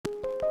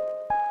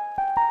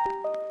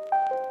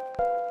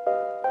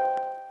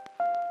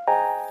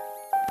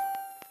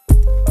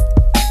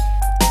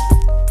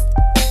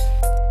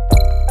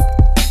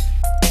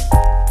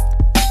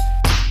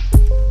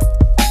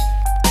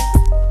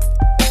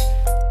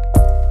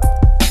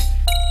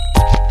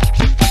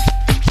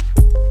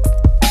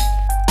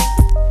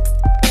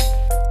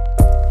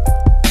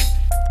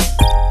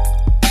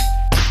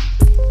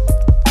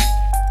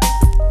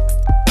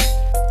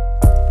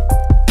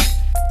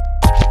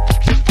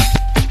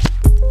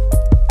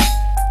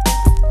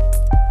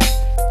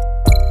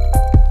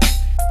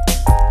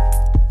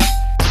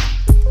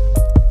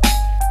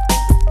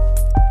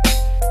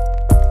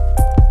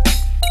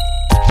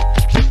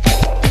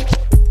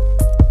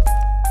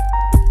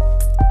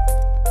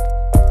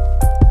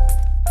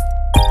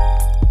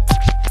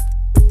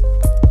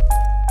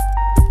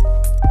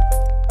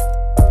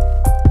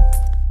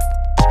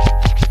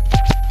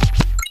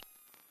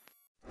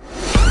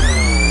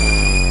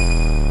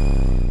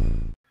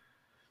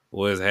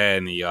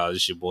y'all?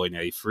 This is your boy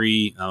Natty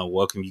Free. I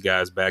welcome you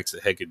guys back to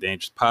the Heck of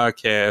Dangerous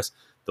podcast.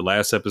 The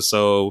last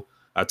episode,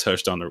 I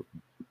touched on the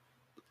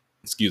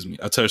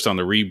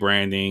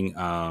rebranding.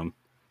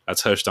 I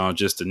touched on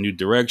just the new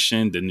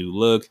direction, the new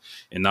look,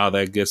 and all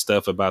that good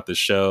stuff about the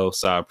show.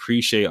 So I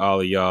appreciate all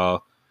of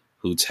y'all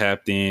who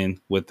tapped in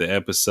with the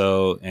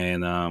episode.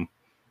 And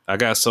I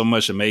got so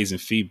much amazing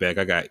feedback.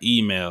 I got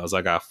emails,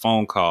 I got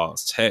phone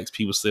calls, texts,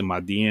 people slid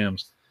my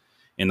DMs,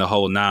 and the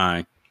whole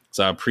nine.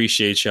 So I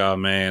appreciate y'all,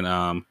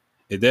 man.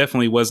 It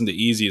definitely wasn't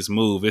the easiest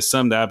move. It's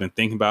something that I've been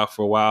thinking about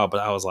for a while, but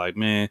I was like,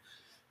 man,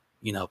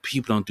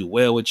 people don't do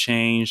well with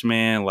change,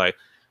 man. Like,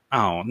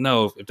 I don't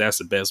know if that's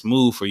the best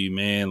move for you,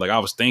 man. Like, I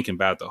was thinking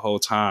about it the whole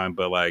time,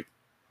 but like,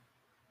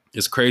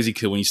 it's crazy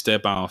because when you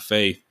step out on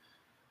faith,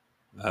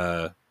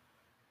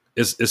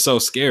 it's so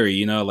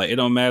scary, like it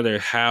don't matter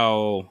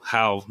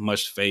how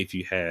much faith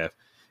you have.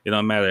 It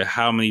don't matter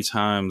how many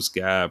times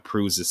God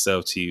proves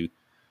itself to you.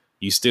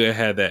 You still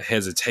have that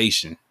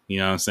hesitation, you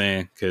know what I'm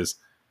saying? Because,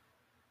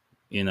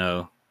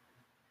 you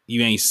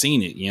ain't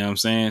seen it, you know what I'm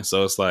saying?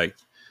 So it's like,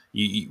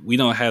 we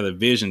don't have the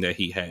vision that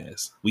he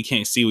has. We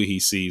can't see what he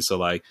sees. So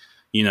like,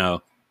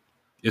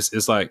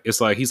 it's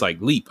like he's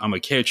like, leap, I'm gonna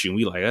catch you. And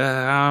we like,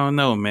 I don't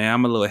know, man,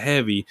 I'm a little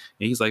heavy.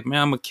 And he's like,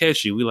 man, I'm gonna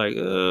catch you. We like,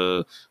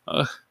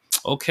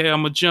 okay,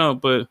 I'm gonna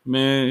jump, but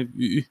man,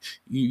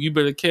 you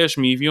better catch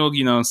me if you don't,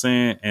 you know what I'm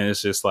saying? And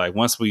it's just like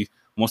once we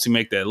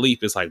make that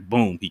leap, it's like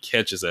boom, he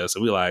catches us.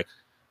 So we like,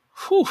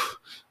 whew,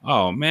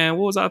 oh man,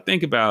 what was I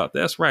thinking about?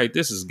 That's right,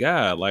 this is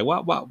God. Like, why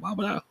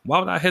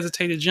would I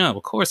hesitate to jump?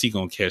 Of course he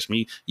gonna catch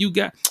me. You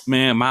got,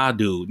 man, my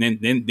dude.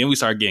 Then we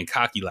start getting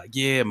cocky, like,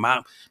 yeah,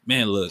 my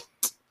man, look,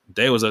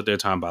 they was up there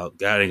talking about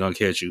God ain't gonna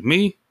catch you.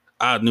 Me,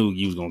 I knew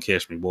you was gonna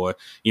catch me, boy.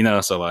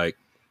 So like,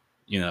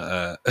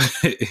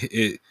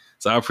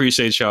 so I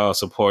appreciate y'all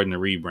supporting the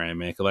rebrand,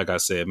 man. Cause like I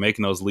said,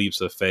 making those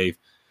leaps of faith,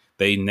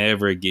 they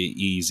never get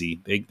easy.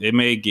 They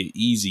may get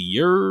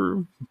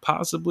easier,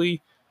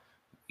 possibly,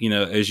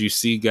 as you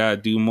see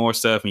God do more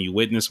stuff and you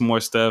witness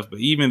more stuff. But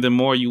even the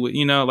more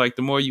the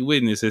more you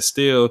witness, it's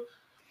still,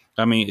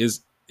 I mean,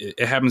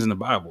 it happens in the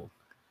Bible,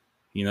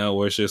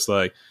 where it's just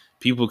like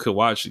people could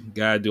watch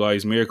God do all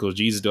these miracles,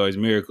 Jesus do all these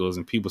miracles,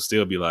 and people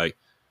still be like,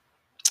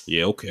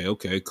 yeah,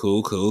 okay,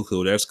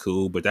 cool, that's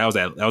cool. But that was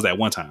that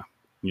one time,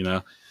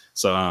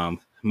 So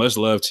much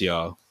love to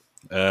y'all.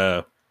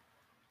 I'm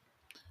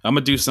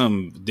gonna do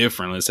something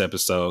different this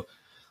episode.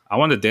 I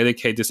want to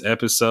dedicate this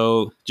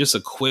episode, just a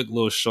quick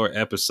little short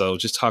episode,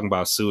 just talking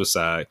about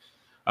suicide.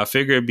 I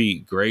figure it'd be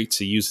great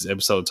to use this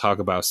episode to talk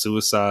about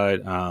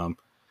suicide,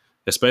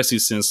 especially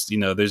since,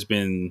 there's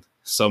been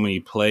so many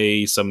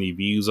plays, so many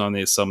views on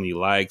it, so many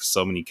likes,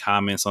 so many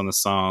comments on the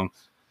song.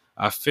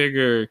 I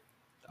figure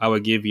I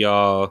would give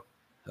y'all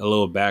a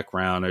little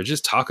background or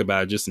just talk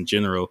about it just in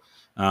general.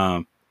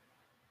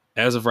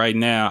 As of right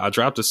now, I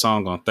dropped a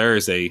song on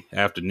Thursday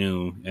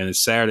afternoon and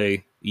it's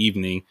Saturday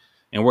evening,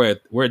 and we're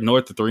at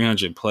north of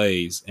 300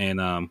 plays, and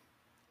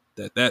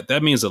that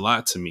means a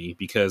lot to me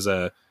because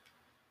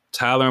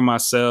Tyler and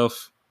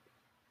myself,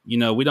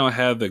 we don't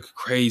have the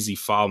crazy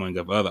following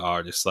of other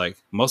artists. Like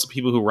most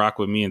people who rock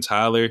with me and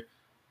Tyler,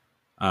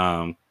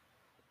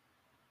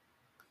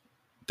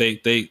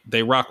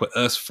 they rock with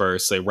us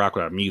first. They rock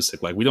with our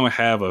music. Like we don't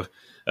have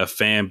a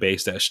fan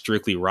base that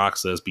strictly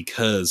rocks us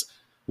because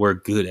we're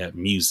good at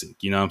music.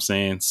 You know what I'm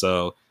saying?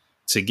 So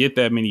to get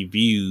that many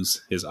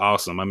views is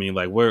awesome. I mean,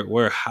 like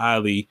we're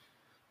highly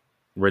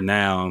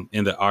renowned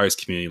in the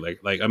artist community.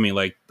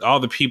 Like all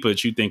the people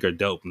that you think are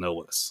dope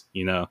know us,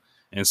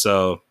 And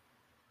so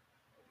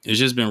it's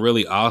just been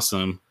really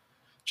awesome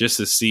just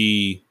to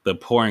see the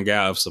pouring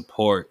out of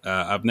support.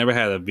 I've never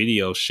had a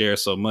video share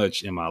so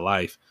much in my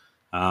life.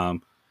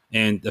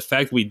 And the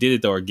fact we did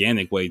it the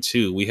organic way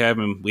too. We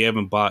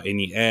haven't bought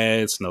any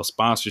ads, no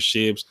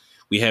sponsorships.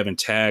 We haven't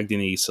tagged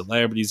any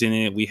celebrities in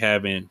it. We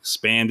haven't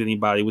spammed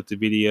anybody with the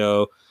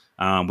video.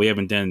 We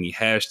haven't done any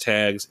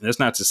hashtags. And that's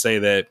not to say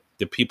that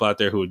the people out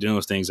there who are doing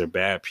those things are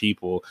bad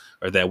people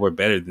or that we're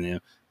better than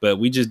them. But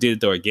we just did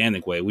it the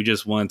organic way. We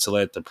just wanted to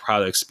let the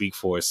product speak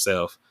for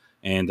itself.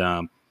 And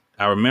I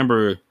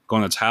remember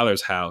going to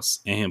Tyler's house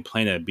and him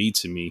playing that beat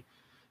to me.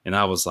 And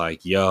I was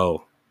like,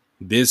 yo,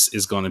 this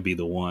is going to be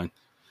the one.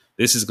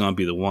 This is going to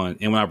be the one.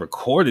 And when I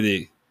recorded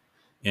it,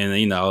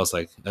 and, I was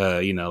like,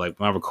 like when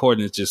I'm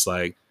recording, it's just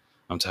like,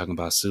 I'm talking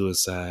about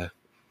suicide.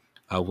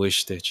 I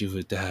wish that you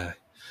would die.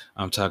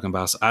 I'm talking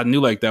about, I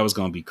knew like that was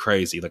going to be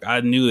crazy. Like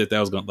I knew that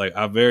was going to, like,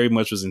 I very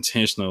much was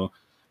intentional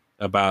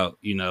about,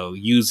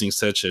 using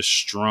such a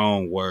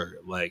strong word,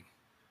 like,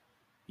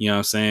 you know what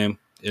I'm saying?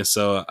 And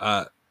so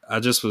I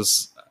just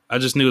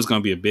knew it was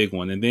going to be a big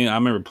one. And then I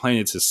remember playing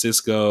it to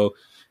Cisco,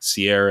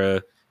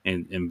 Sierra,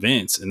 and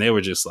Vince, and they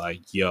were just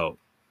like, yo,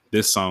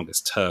 this song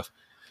is tough.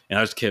 And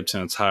I just kept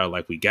telling Tyler,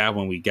 like, we got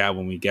one.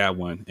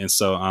 And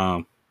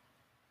so,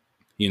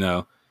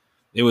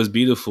 it was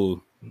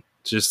beautiful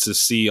just to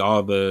see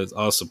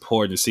all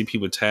support and see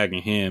people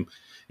tagging him.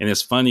 And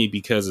it's funny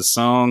because the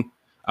song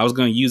I was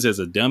going to use as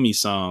a dummy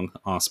song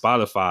on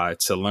Spotify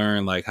to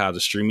learn like how the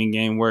streaming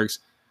game works.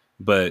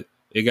 But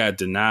it got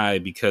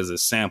denied because of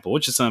sample,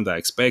 which is something that I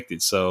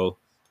expected. So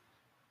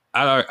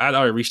I'd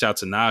already reached out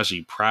to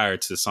Najee prior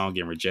to the song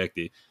getting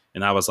rejected,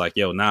 and I was like,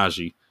 "Yo,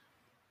 Najee."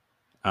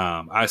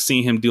 I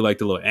seen him do like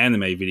the little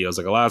anime videos.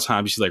 Like a lot of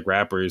times, you see like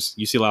rappers,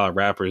 you see a lot of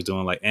rappers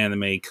doing like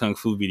anime kung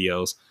fu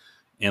videos,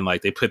 and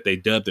like they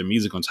dub their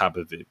music on top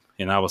of it.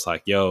 And I was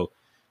like, "Yo,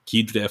 can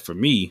you do that for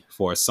me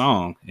for a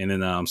song?" And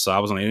then so I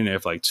was on the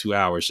internet for like 2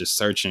 hours just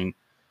searching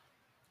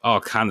all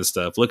kind of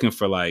stuff, looking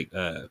for like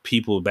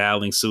people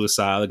battling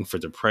suicide, looking for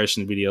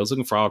depression videos,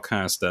 looking for all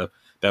kind of stuff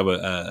that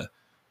would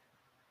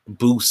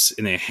boost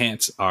and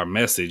enhance our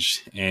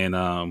message. And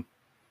I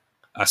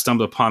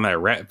stumbled upon that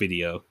rap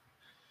video,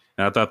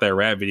 and I thought that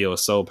rap video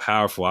was so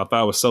powerful. I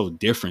thought it was so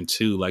different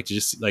too. Like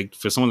just like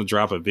for someone to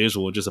drop a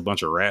visual, just a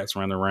bunch of rats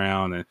running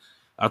around, and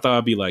I thought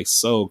it'd be like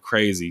so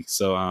crazy.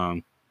 So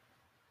I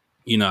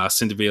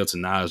sent the video to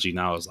Najee, and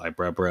I was like,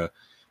 bruh,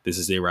 this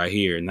is it right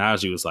here. And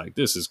Najee was like,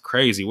 this is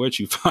crazy. Where'd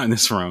you find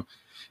this from?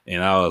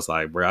 And I was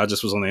like, bro, I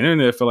just was on the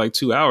internet for like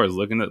 2 hours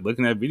looking at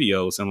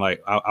videos, and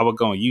like I would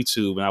go on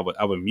YouTube, and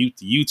I would mute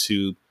the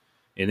YouTube,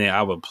 and then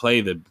I would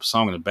play the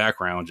song in the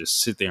background,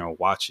 just sit there and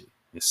watch it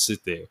and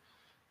sit there.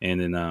 And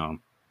then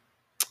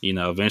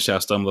eventually I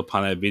stumbled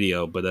upon that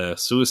video. But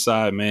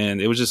Suicide,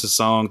 man, it was just a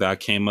song that I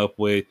came up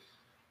with,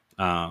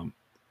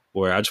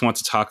 where I just want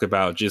to talk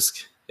about,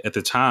 just at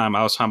the time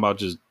I was talking about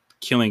just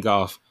killing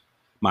off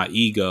my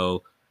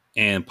ego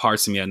and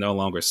parts of me that no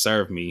longer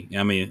serve me.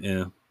 I mean,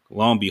 and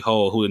lo and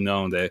behold, who would have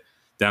known that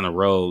down the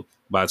road,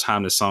 by the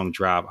time the song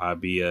dropped,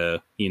 I'd be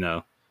I'd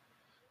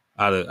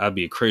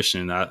be a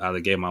Christian. I'd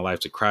have gave my life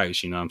to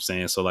Christ. You know what I'm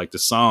saying? So like the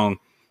song,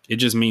 it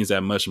just means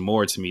that much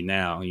more to me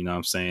now. You know what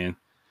I'm saying?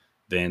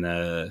 Than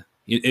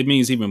it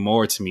means even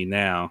more to me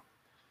now.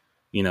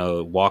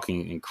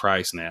 Walking in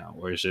Christ now,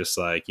 where it's just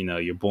like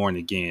you're born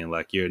again,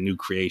 like you're a new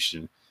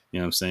creation. You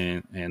know what I'm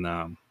saying?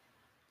 And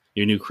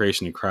you're a new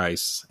creation in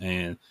Christ.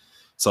 And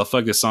so I feel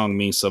like this song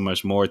means so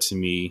much more to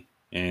me.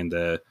 And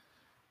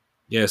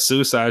yeah,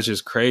 Suicide is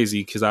just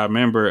crazy, because I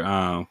remember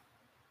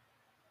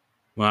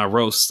when I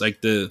wrote,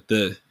 like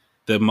the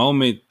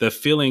moment, the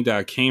feeling that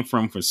I came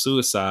from for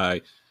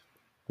Suicide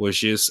was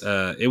just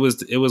it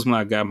was when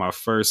I got my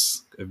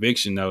first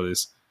eviction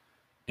notice,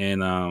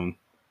 and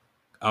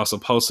I was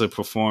supposed to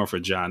perform for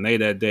John A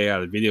that day. I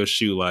had a video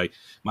shoot. Like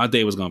my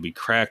day was gonna be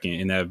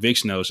cracking, and that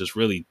eviction notice just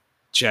really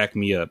jacked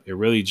me up. It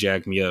really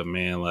jacked me up,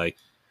 man. Like,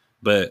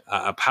 but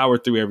I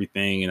powered through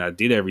everything, and I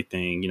did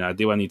everything. I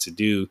did what I need to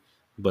do.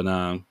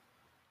 But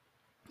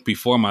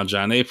before my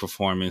John A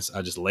performance,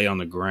 I just lay on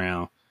the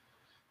ground,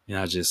 and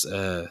I just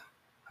lay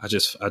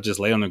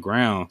on the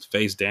ground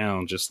face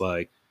down, just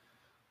like,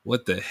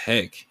 what the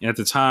heck? And at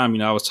the time,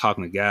 I was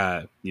talking to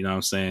God, you know what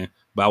I'm saying?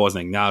 But I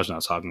wasn't acknowledging I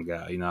was talking to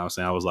God, you know what I'm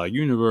saying? I was like,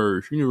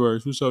 universe,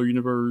 what's up,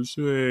 universe?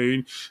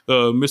 Hey,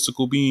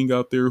 mystical being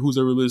out there, who's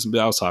ever listening?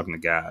 But I was talking to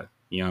God,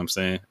 you know what I'm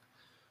saying?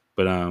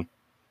 But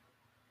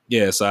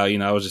yeah, so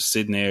I was just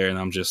sitting there, and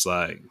I'm just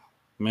like,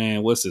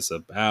 man, what's this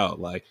about?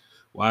 Like,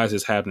 why is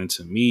this happening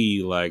to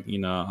me? Like,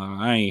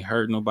 I ain't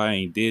hurt nobody,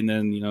 ain't did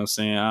nothing, you know what I'm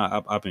saying?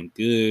 I've been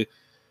good.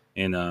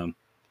 And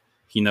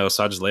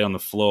so I just lay on the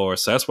floor.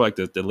 So that's where like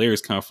the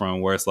lyrics come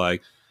from, where it's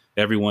like,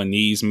 everyone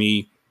needs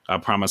me. I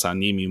promise I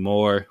need me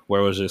more.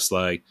 Where it was just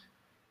like,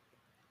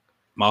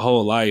 my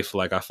whole life,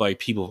 like I feel like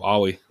people have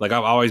always, like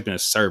I've always been a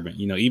servant,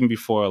 even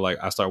before like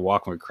I started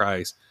walking with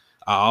Christ,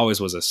 I always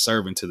was a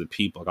servant to the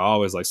people. Like, I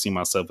always like see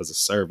myself as a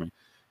servant.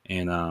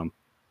 And,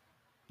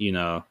 you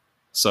know,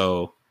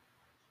 so,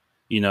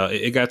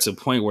 it got to a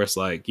point where it's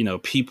like,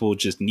 people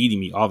just needing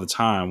me all the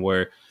time,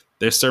 where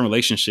there's certain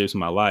relationships in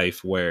my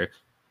life where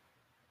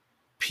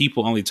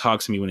people only talk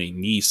to me when they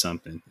need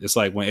something. It's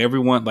like when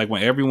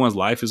everyone's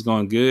life is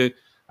going good,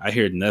 I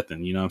hear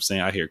nothing. You know what I'm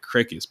saying? I hear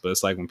crickets. But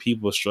it's like when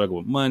people struggle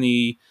with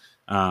money,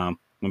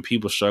 when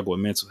people struggle with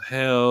mental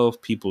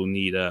health, people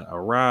need a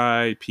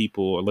ride,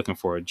 people are looking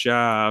for a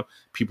job,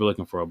 people are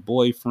looking for a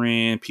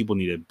boyfriend, people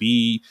need a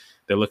beat,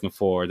 they're looking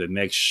for the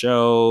next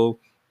show,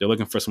 they're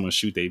looking for someone to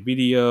shoot their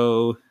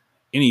video,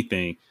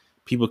 anything.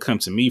 People come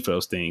to me for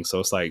those things. So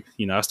it's like,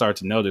 I started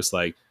to notice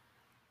like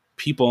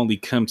people only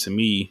come to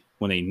me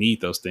when they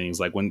need those things.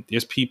 Like when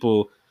there's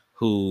people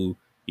who,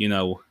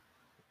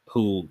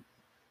 who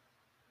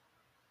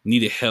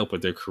needed help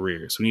with their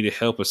careers, who needed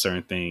help with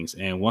certain things.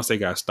 And once they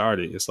got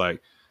started, it's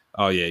like,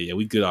 oh yeah,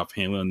 we good off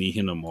him. We don't need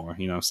him no more.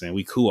 You know what I'm saying?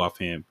 We cool off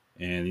him.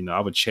 And, I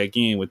would check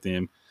in with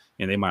them,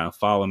 and they might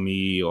follow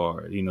me,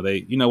 or,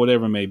 they,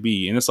 whatever it may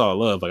be. And it's all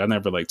love. Like I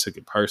never like took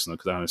it personal,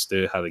 because I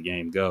understood how the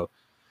game go.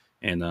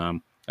 And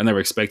I never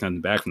expect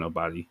nothing back from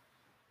nobody.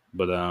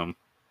 But I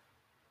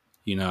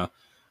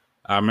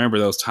remember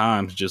those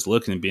times just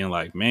looking and being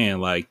like, man,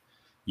 like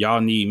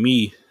y'all need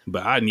me,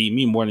 but I need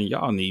me more than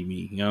y'all need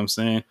me. You know what I'm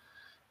saying?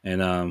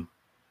 And,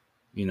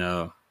 you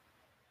know,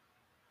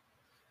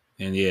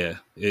 and yeah,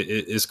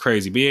 it's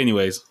crazy. But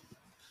anyways,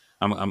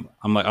 I'm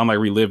like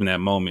reliving that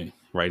moment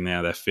right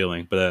now, that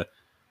feeling. But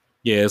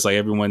yeah, it's like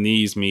everyone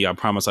needs me. I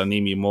promise I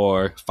need me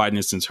more. Fighting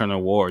this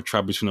internal war,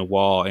 trouble between the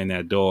wall and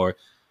that door.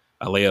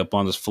 I lay up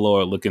on this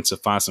floor looking to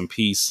find some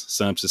peace,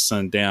 sun up to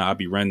sundown. I'll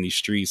be running these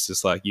streets.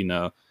 It's like,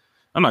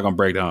 I'm not gonna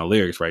break down the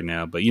lyrics right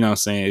now, but you know what I'm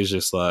saying? It's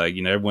just like,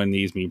 everyone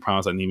needs me,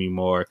 promise I need me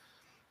more.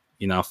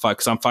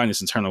 Because I'm fighting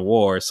this internal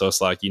war. So it's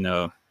like,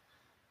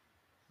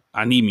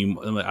 I need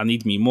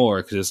me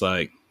more because it's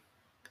like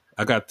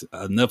I got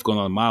enough going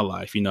on in my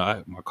life.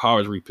 My car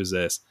is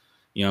repossessed.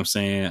 You know what I'm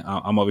saying?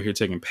 I'm over here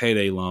taking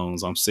payday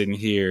loans. I'm sitting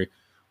here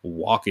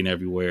walking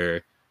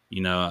everywhere.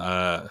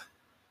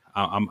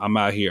 I'm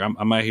out here.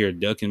 I'm out here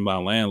ducking my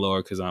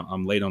landlord because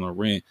I'm late on the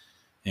rent,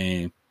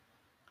 and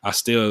I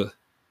still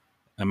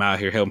am out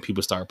here helping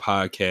people start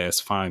podcasts,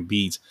 find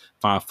beats,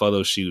 find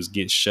photo shoots,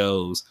 get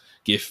shows,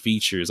 get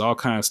features, all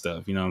kinds of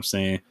stuff. You know what I'm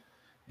saying?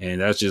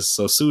 And that's just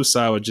so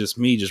suicide was just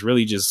me, just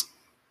really just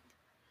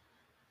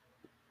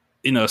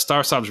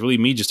Star Stop's really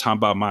me just talking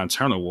about my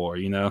internal war,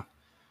 and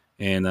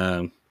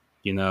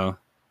you know,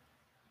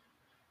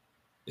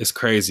 it's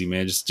crazy,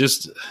 man.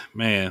 Just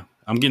man,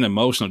 I'm getting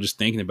emotional just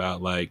thinking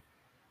about like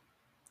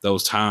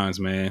those times,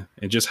 man,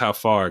 and just how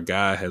far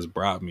God has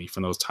brought me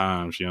from those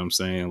times. You know what I'm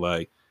saying?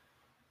 Like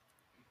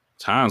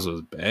times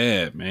was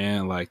bad,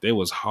 man. Like they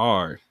was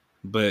hard,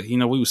 but we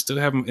was still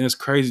having. And it's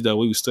crazy though.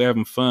 We was still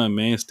having fun,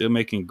 man. Still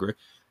making great.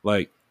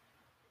 Like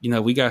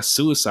we got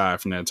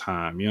suicide from that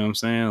time. You know what I'm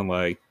saying?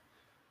 Like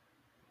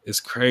it's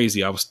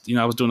crazy. I was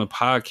doing a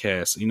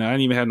podcast. I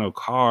didn't even have no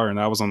car, and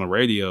I was on the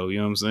radio. You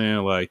know what I'm saying?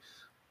 Like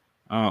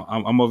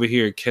I'm over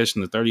here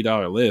catching the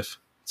 $30 lift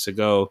to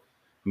go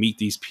meet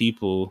these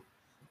people.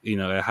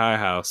 At High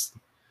House.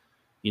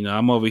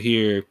 I'm over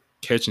here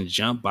catching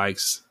jump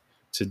bikes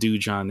to do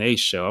John Ace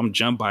show. I'm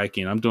jump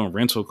biking. I'm doing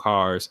rental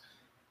cars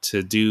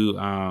to do,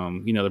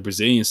 the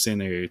Brazilian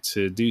Center,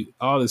 to do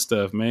all this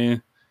stuff,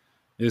 man.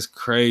 It's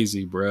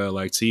crazy, bro.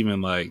 Like to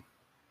even like,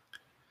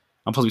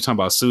 I'm supposed to be talking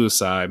about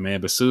suicide,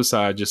 man, but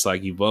suicide just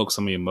like evokes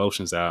so many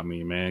emotions out of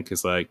me, man.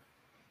 Cause like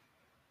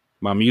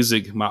my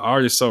music, my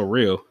art is so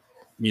real,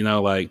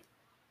 like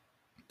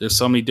there's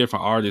so many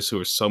different artists who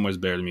are so much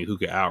better than me, who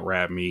could out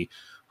rap me,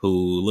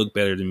 who look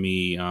better than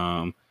me.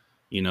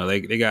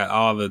 They got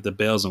all the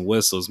bells and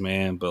whistles,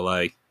 man. But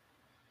like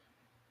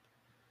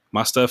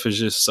my stuff is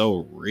just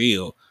so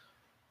real.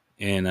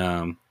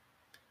 And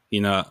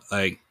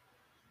like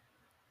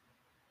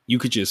you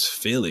could just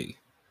feel it.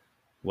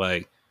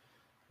 Like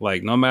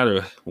no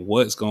matter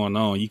what's going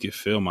on, you can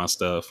feel my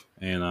stuff.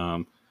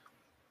 And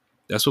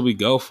that's what we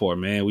go for,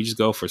 man. We just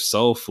go for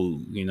soul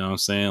food. You know what I'm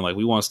saying? Like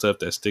we want stuff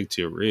that stick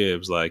to your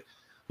ribs. Like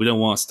we don't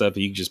want stuff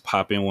that you can just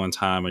pop in one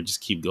time and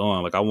just keep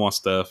going. Like I want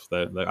stuff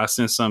that like I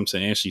sent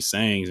something to Ashley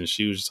Sings and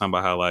she was just talking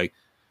about how like,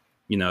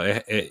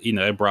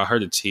 it brought her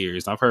to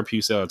tears. And I've heard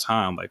people say all the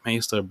time, like,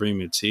 man, stuff bring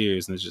me to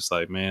tears. And it's just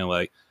like, man,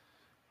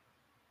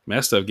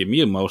 that stuff get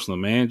me emotional,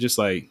 man. Just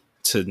like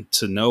to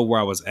know where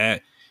I was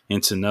at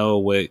and to know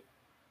what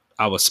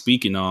I was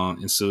speaking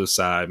on in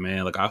suicide,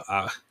 man. Like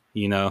I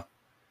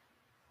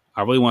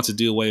really want to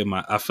do away with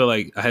I feel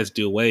like I had to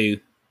do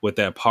away with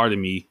that part of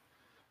me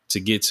to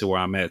get to where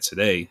I'm at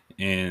today.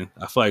 And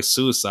I feel like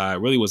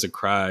suicide really was a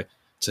cry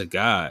to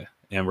God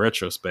in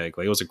retrospect.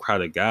 Like it was a cry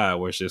to God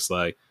where it's just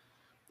like,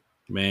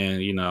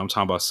 man, I'm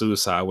talking about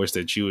suicide. I wish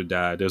that you would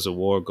die. There's a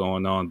war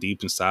going on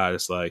deep inside.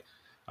 It's like,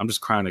 I'm just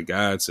crying to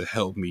God to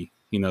help me,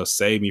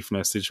 save me from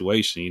that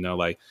situation,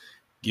 like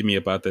get me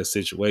about that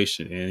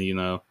situation.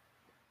 And,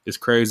 it's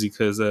crazy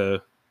because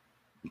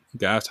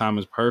God's time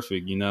is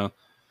perfect, I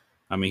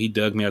mean, he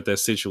dug me out that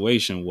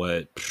situation,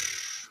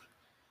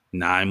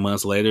 9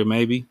 months later,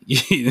 maybe,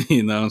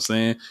 you know what I'm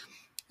saying?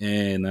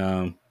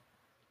 And,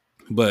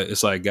 but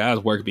it's like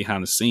God's working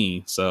behind the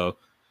scenes. So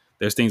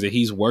there's things that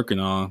he's working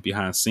on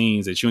behind the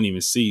scenes that you don't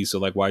even see. So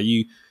like while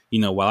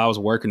while I was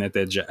working at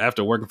that job,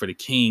 after working for the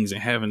Kings and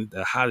having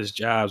the hottest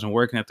jobs and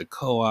working at the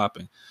co-op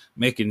and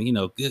making,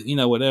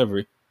 good,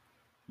 whatever,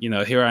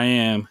 here I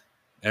am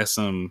at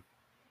some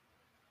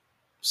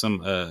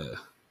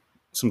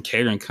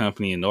catering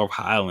company in North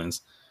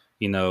Highlands,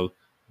 you know,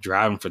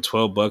 driving for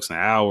 $12 an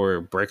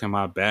hour, breaking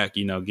my back,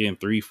 getting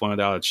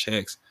 $300-$400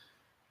 checks.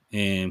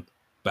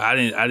 But I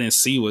didn't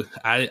see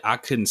I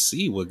couldn't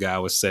see what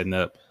God was setting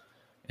up.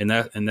 And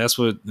that's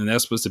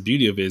what's the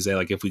beauty of it is that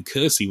like if we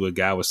could see what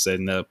God was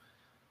setting up,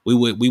 we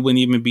wouldn't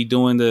even be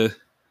doing the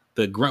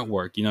grunt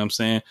work. You know what I'm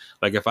saying?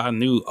 Like if I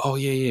knew, oh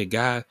yeah,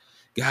 God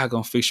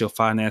gonna fix your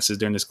finances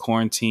during this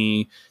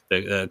quarantine.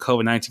 The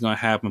COVID-19 gonna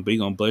happen, but he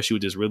gonna bless you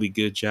with this really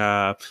good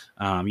job.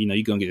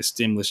 You're gonna get a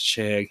stimulus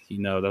check.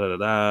 Da da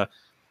da.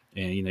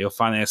 And your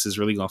finances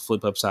really gonna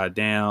flip upside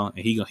down.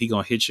 And he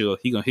gonna hit your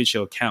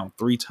account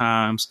 3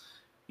 times.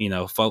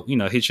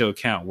 Hit your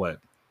account one,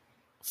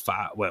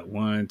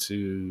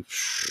 two,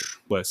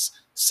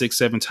 6,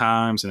 7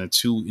 times in a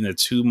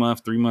 2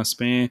 month, 3 month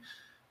span.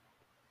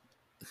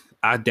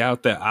 I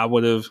doubt that I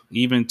would have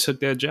even took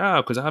that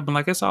job because I've been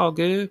like, it's all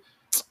good,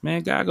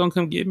 man. God gonna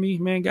come get me,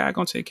 man. God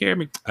gonna take care of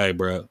me. Hey,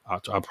 bro, I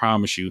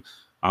promise you,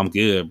 I'm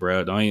good,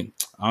 bro. I don't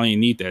even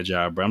need that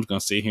job, bro. I'm just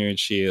gonna sit here and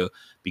chill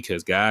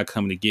because God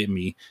coming to get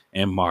me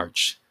in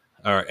March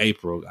or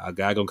April. God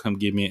gonna come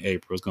get me in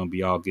April. It's gonna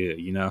be all good,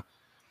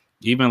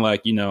 Even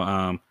like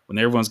when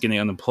everyone's getting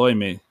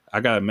unemployment, I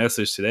got a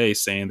message today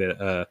saying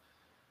that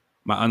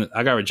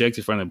I got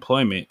rejected for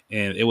unemployment,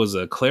 and it was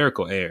a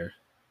clerical error,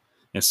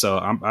 and so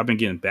I've been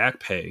getting back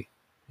pay,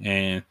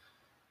 and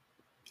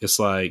it's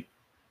like,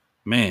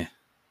 man,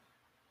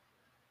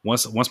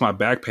 once my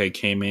back pay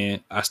came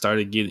in, I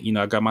started getting,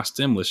 I got my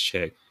stimulus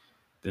check,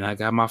 then I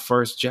got my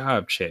first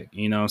job check,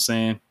 you know what I'm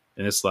saying?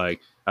 And it's like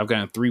I've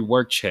gotten 3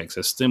 work checks,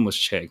 a stimulus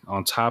check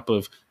on top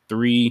of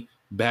 3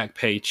 back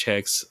pay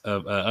checks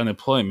of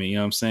unemployment, you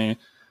know what I'm saying?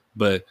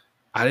 But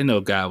I didn't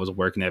know God was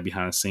working that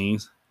behind the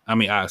scenes. I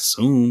mean, I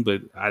assumed,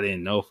 but I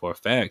didn't know for a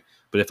fact.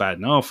 But if I had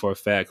known for a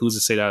fact, who's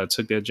to say that I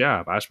took that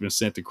job? I should have been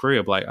sent to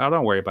crib like, oh,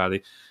 don't worry about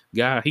it.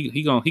 God,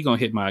 he gonna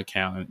hit my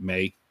account in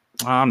May.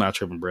 Oh, I'm not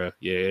tripping, bro.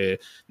 Yeah,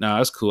 no,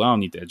 that's cool. I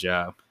don't need that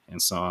job.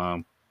 And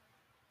so,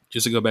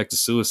 just to go back to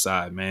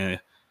suicide, man,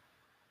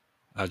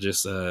 it's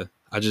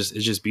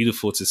just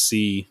beautiful to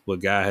see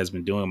what God has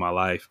been doing in my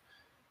life.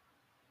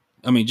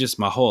 I mean, just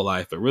my whole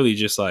life, but really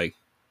just like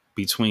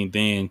between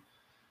then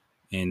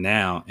and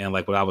now, and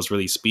like what I was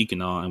really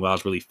speaking on and what I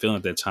was really feeling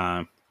at that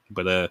time.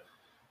 But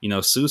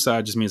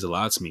suicide just means a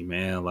lot to me,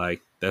 man.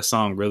 Like that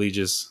song really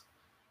just,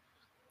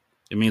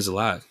 it means a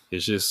lot.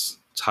 It's just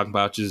talking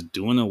about just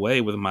doing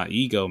away with my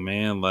ego,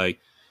 man. Like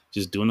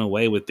just doing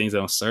away with things that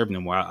don't serve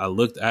anymore. I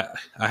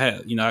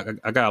had,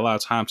 I got a lot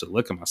of time to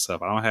look at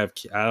myself. I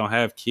don't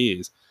have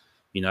kids.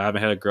 I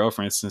haven't had a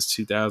girlfriend since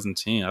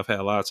 2010. I've had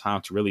a lot of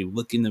time to really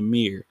look in the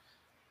mirror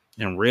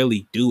and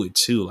really do it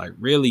too. Like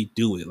really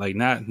do it. Like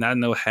not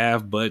no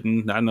half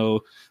button, not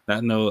no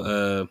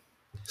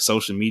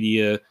social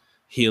media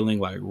healing,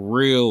 like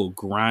real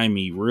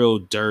grimy, real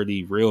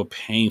dirty, real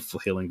painful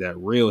healing, that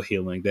real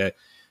healing that,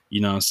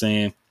 you know what I'm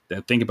saying?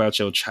 That think about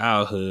your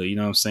childhood, you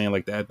know what I'm saying?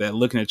 Like that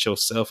looking at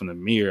yourself in the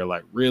mirror,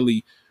 like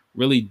really,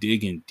 really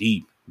digging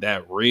deep,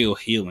 that real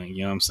healing,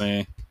 you know what I'm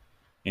saying?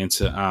 And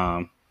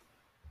to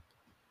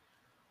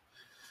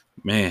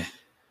man,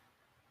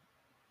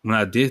 when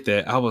I did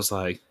that, I was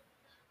like,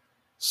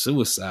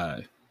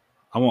 suicide.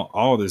 I want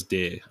all this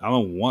dead. I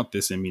don't want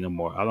this in me no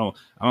more. I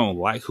don't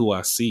like who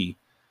I see.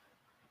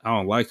 I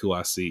don't like who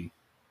I see.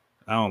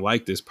 I don't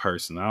like this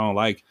person. I don't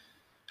like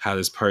how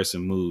this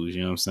person moves,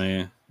 you know what I'm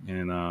saying?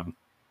 And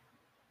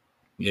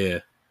yeah,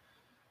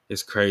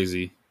 it's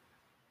crazy.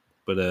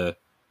 But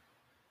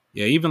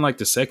yeah, even like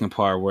the second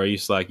part where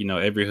it's like,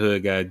 every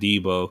hood got a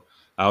Debo.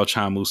 I was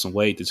trying to move some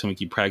weight to me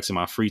keep practicing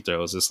my free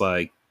throws. It's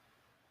like,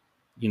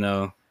 you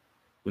know,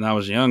 when I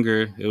was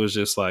younger, it was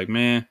just like,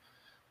 man,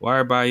 why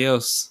everybody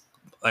else,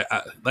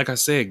 like I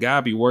said,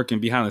 God be working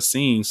behind the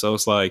scenes. So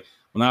it's like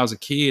when I was a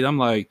kid, I'm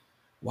like,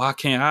 why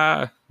can't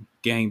I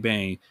gang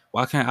bang?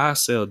 Why can't I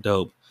sell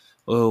dope?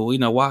 Well,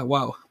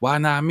 why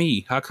not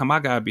me? How come I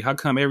gotta be? How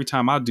come every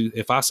time I do,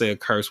 if I say a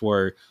curse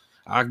word,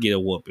 I get a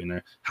whooping?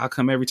 Or how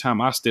come every time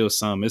I steal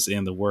something, it's the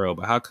end of the world?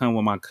 But how come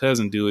when my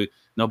cousin do it,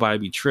 nobody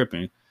be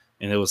tripping?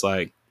 And it was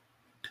like,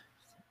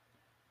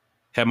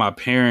 had my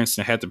parents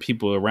and had the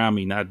people around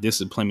me not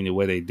discipline me the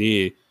way they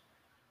did,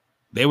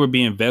 they were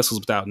being vessels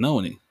without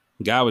knowing it.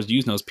 God was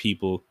using those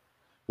people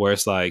where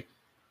it's like,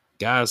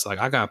 God's like,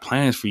 I got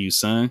plans for you,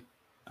 son.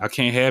 I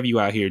can't have you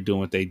out here doing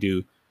what they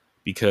do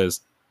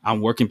because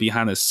I'm working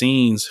behind the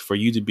scenes for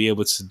you to be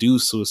able to do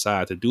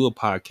suicide, to do a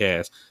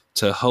podcast,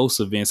 to host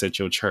events at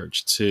your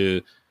church,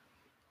 to,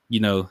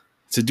 to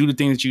do the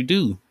things that you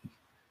do.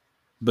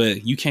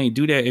 But you can't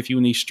do that if you're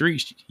in these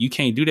streets. You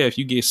can't do that if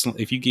you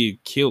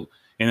get killed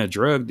in a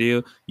drug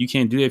deal. You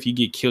can't do that if you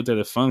get killed at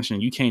a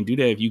function. You can't do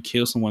that if you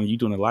kill someone and you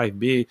doing a life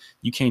bid.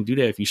 You can't do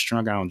that if you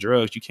strung out on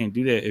drugs. You can't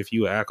do that if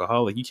you an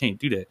alcoholic. You can't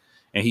do that.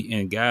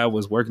 And God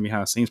was working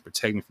behind the scenes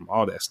protecting me from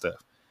all that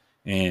stuff.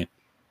 And,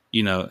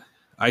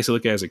 I used to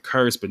look at it as a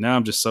curse, but now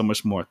I'm just so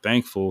much more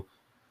thankful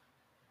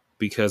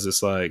because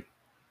it's like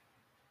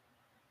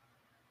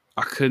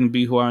I couldn't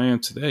be who I am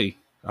today.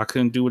 I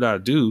couldn't do what I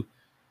do.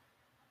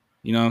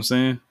 You know what I'm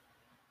saying?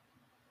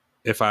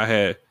 If I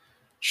had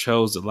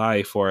chose the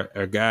life or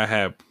God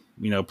had,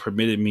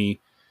 permitted me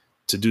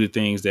to do the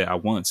things that I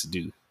want to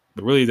do.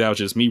 But really, that was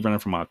just me running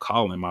from my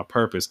calling, my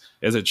purpose.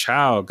 As a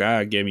child,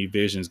 God gave me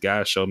visions.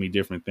 God showed me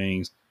different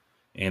things.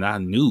 And I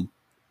knew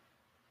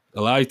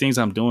a lot of things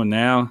I'm doing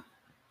now.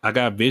 I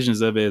got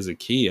visions of it as a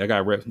kid. I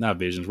got not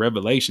visions,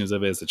 revelations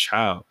of it as a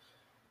child.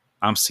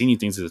 I'm seeing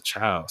things as a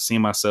child,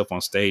 seeing myself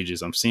on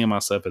stages. I'm seeing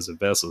myself as a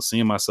vessel,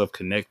 seeing myself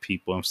connect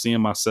people. I'm seeing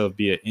myself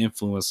be an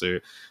influencer,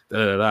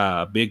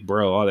 a big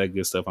bro, all that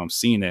good stuff. I'm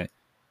seeing that.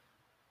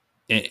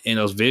 And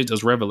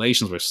those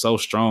revelations were so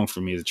strong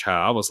for me as a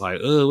child. I was like,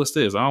 oh, what's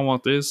this? I don't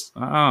want this.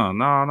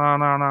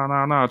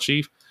 No,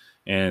 chief.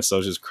 And so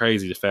it's just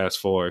crazy to fast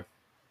forward.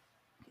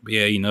 But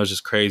yeah, it's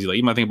just crazy. Like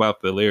you might think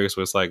about the lyrics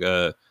where it's like,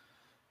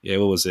 yeah,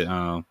 what was it?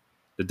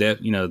 The death,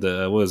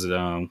 what was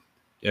it?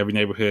 Every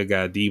neighborhood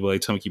got a Debo. They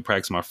told me keep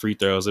practicing my free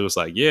throws. It was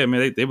like, yeah,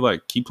 man, they were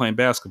like, keep playing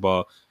basketball.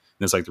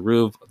 And it's like the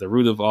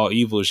root of all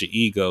evil is your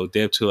ego.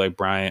 Dev too, like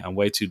Brian, I'm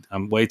way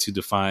too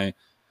defiant.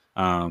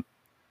 I'll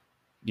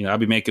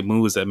be making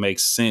moves that make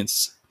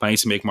sense. But I need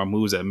to make more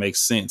moves that make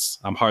sense.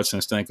 I'm hard to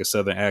understand like a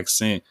Southern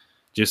accent.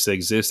 just to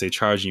exist. They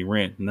charge you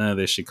rent. None of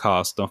this shit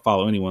costs. Don't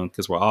follow anyone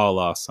because we're all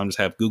lost. Some just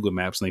have Google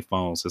Maps on their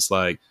phones. It's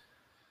like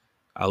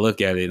I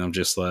look at it and I'm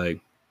just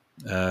like,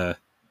 uh,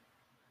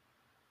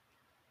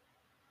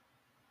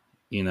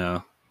 you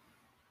know,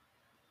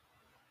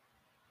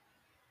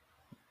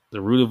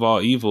 the root of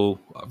all evil,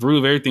 root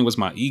of everything was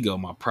my ego,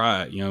 my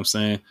pride. You know what I'm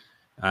saying?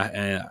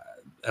 And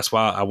that's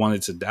why I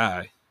wanted to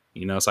die.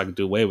 So I could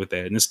do away with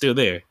that, and it's still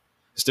there.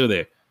 It's still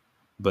there,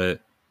 but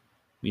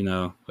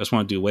I just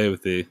want to do away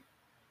with it.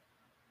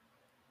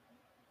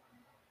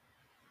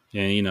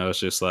 And it's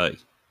just like,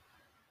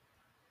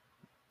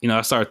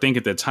 I started thinking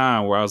at the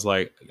time where I was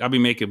like, I'll be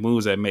making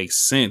moves that make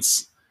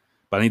sense,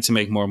 but I need to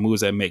make more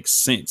moves that make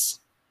sense.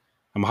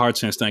 I'm hard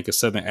to understand a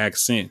Southern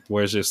accent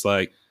where it's just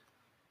like,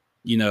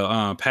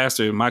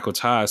 Pastor Michael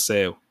Todd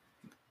said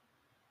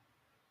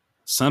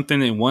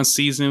something in one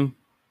season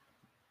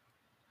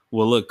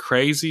will look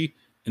crazy,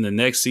 and the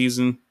next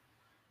season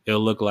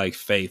it'll look like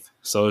faith.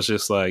 So it's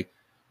just like,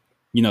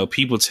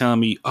 people telling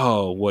me,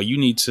 oh, well,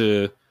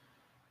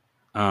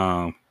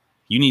 um,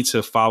 you need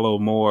to follow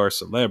more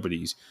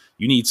celebrities.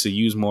 You need to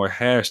use more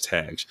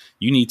hashtags.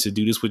 You need to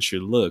do this with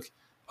your look.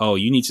 Oh,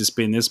 you need to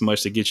spend this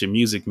much to get your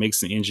music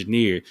mixed and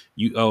engineered.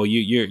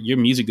 Your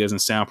music doesn't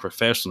sound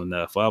professional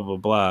enough. Blah blah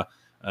blah.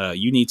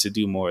 You need to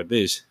do more of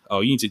this.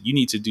 Oh, you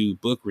need to do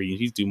book reading. You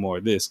need to do more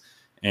of this.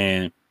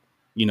 And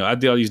I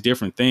did all these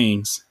different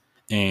things,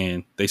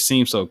 and they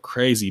seemed so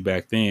crazy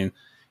back then.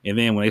 And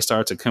then when they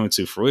start to come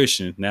into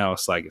fruition, now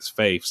it's like it's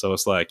faith. So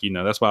it's like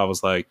that's why I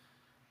was like,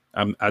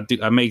 I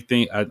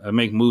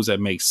make moves that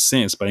make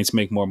sense, but I need to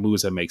make more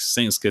moves that make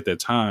sense. Cause at that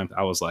time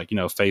I was like,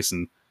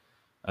 facing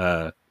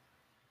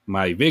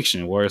my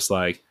eviction, where it's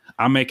like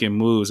I'm making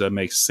moves that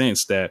make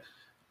sense, that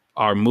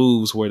are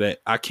moves where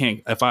that I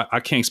can't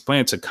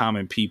explain it to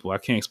common people. I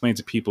can't explain it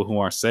to people who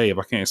aren't saved.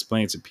 I can't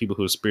explain it to people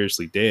who are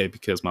spiritually dead,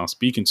 because when I'm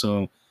speaking to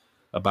them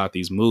about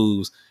these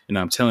moves and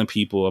I'm telling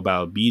people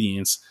about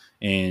obedience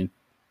and,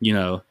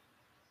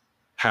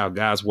 how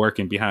God's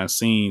working behind the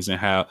scenes and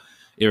how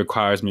it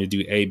requires me to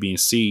do A, B, and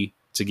C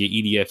to get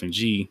E, D, F, and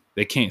G,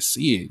 they can't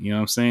see it. You know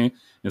what I'm saying?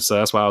 And so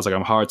that's why I was like,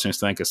 I'm hard to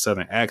understand a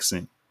Southern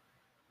accent,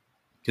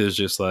 because it's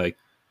just like,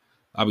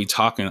 I'll be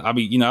talking, I'll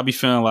be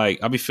feeling like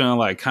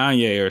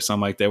Kanye or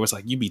something like that. Where it's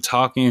like you be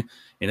talking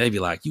and they be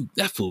like, "You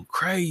that fool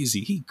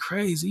crazy, he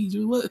crazy.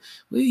 What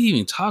are you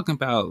even talking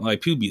about?"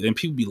 Like people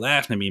be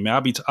laughing at me, man.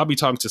 I'll be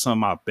talking to some of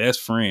my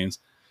best friends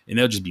and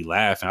they'll just be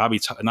laughing.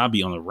 I'll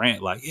be on a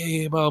rant like,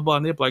 "Yeah, blah blah,"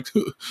 and they're like,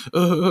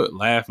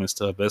 laughing and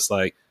stuff. But it's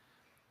like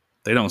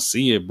they don't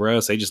see it, bro.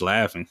 So they just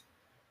laughing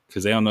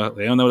because they don't know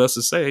what else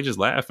to say. They just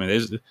laughing.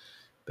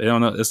 They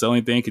don't know. That's the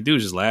only thing they could do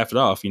is just laugh it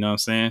off. You know what I'm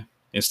saying?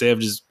 Instead of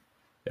just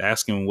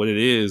asking what it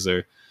is,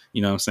 or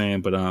you know what I'm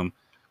saying. But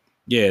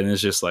yeah, and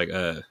it's just like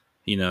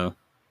you know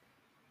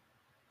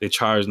they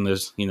charging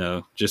us,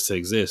 just to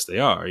exist. They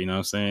are, you know what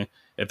I'm saying.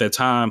 At that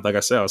time, like I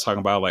said, I was talking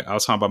about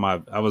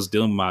I was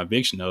dealing with my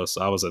eviction notice,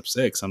 so I was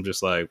upset. So I'm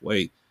just like,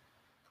 wait,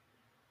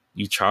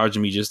 you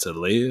charging me just to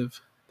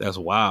live? That's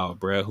wild,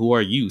 bro. Who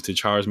are you to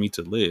charge me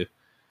to live?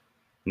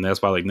 And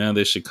that's why, like, none of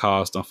this should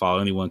cost. Don't follow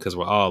anyone, because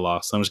we're all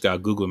lost. Some just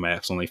got Google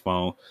Maps on their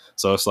phone.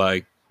 So it's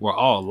like, we're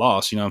all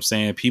lost. You know what I'm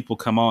saying? People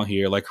come on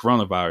here like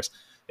coronavirus.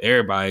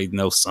 Everybody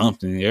knows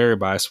something.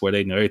 Everybody swear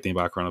they know everything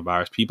about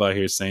coronavirus. People out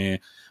here saying,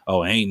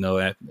 oh, ain't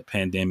no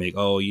pandemic.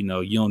 Oh, you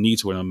don't need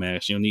to wear no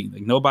mask. You don't need,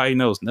 like, nobody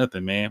knows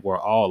nothing, man. We're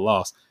all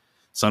lost.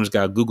 Some just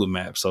got Google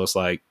Maps. So it's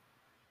like,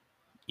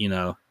 you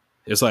know,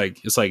 it's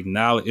like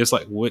knowledge.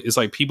 It's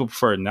like people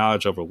prefer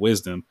knowledge over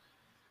wisdom.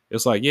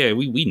 It's like, yeah,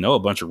 we know a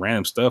bunch of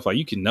random stuff. Like,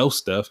 you can know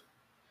stuff,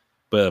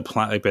 but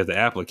apply like the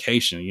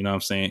application, you know what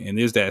I'm saying? And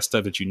is that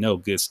stuff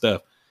that good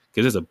stuff?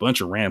 Because there's a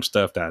bunch of random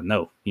stuff that I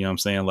know. You know what I'm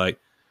saying? Like,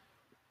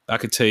 I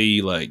could tell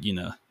you,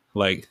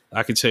 like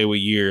I could tell you what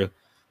year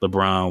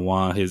LeBron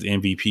won his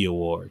MVP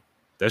award.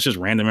 That's just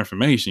random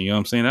information. You know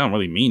what I'm saying? That don't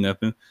really mean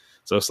nothing.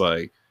 So it's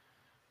like,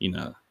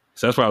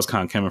 so that's where I was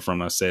kind of coming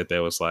from. I said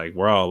that was like,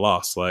 we're all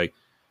lost. Like,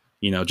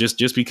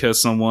 just because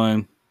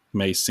someone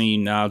may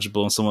seem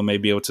knowledgeable and someone may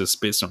be able to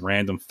spit some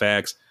random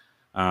facts.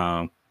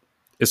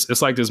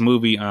 It's like this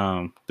movie,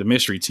 The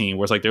Mystery Team,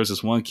 where it's like there was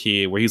this one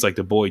kid where he's like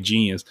the boy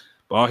genius,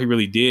 but all he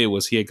really did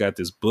was he had got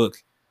this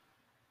book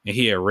and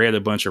he had read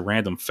a bunch of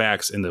random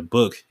facts in the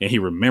book and he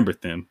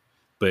remembered them,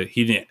 but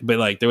he didn't. But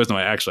like there was no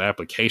actual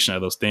application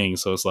of those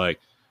things. So it's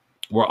like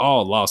we're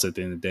all lost at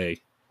the end of the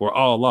day. We're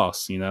all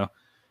lost,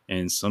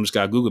 And some just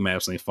got Google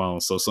Maps on their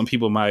phone. So some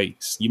people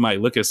you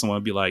might look at someone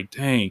and be like,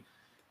 dang,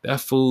 that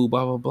fool,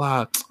 blah, blah,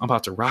 blah. I'm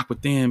about to rock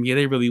with them. Yeah,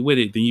 they really with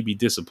it. Then you'd be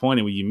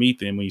disappointed when you meet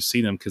them, when you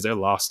see them, because they're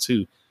lost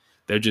too.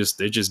 They're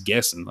just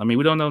guessing. I mean,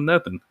 we don't know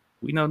nothing.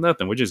 We know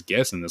nothing. We're just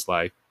guessing this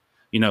life.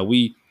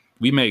 We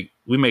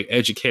make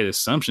educated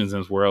assumptions in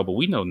this world, but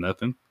we know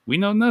nothing. We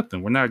know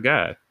nothing. We're not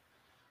God.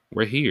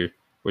 We're here.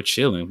 We're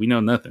chilling. We know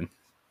nothing.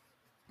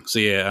 So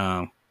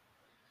yeah,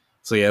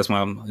 that's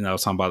why I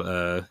was talking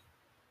about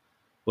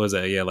what was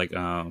that? Yeah, like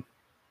them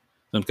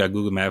got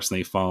Google Maps on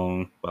their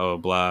phone, blah blah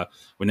blah.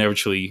 We're never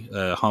truly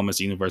home as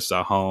the universe is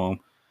our home.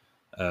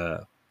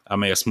 I I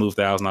made a smooth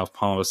thousand off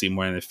Palm. I'll see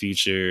more in the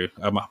future.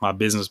 My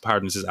business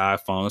partner's his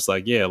iPhone. It's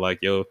like, yeah, like,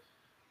 yo,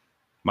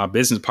 my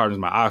business partner's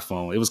my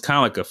iPhone. It was kind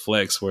of like a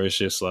flex where it's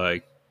just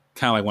like,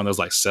 kind of like one of those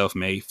like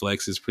self-made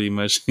flexes pretty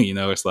much.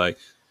 It's like,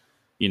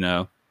 you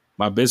know,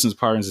 my business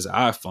partner's his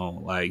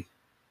iPhone. Like,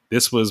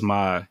 this was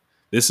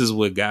this is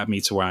what got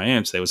me to where I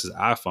am today, was his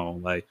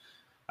iPhone. Like,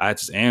 I had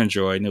this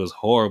Android and it was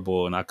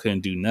horrible and I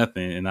couldn't do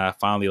nothing. And I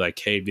finally like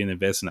caved in and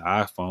invested in the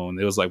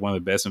iPhone. It was like one of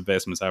the best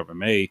investments I ever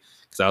made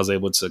because I was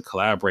able to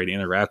collaborate and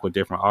interact with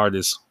different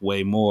artists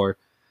way more.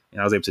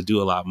 And I was able to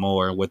do a lot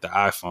more with the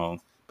iPhone.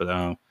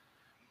 But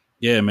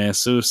yeah, man,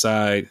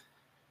 Suicide.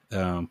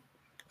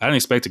 I didn't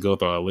expect to go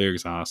through all the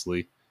lyrics,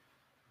 honestly.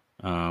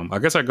 I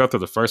guess I go through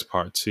the first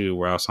part too,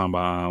 where I was talking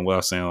about what I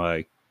was saying,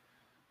 like,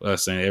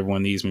 saying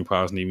everyone needs me,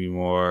 problems need me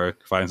more.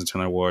 Fighting to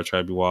turn war, try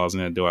to be walls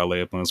in that door. I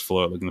lay up on this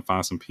floor, looking to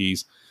find some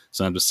peace.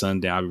 Sun up to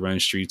sundown, I'll be running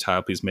street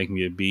top. Please make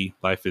me a beat.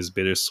 Life is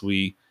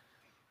bittersweet,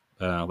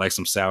 like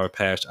some sour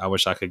patch. I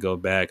wish I could go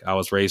back. I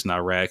was raised in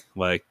Iraq.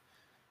 Like,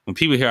 when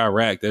people hear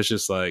Iraq, that's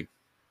just like,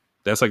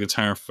 that's like a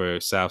term for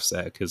South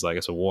Side because like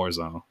it's a war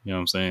zone. You know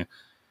what I'm saying?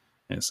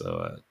 And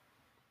so,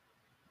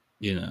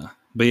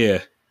 but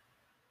yeah,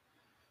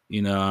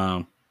 you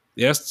know,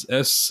 yes,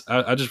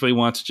 I just really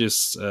want to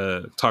just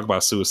talk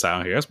about suicide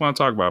on here. That's what I'm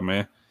talking about,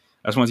 man.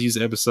 I just want to use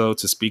the episode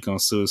to speak on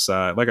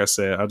suicide. Like I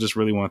said, I just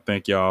really want to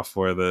thank y'all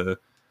for the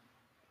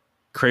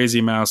crazy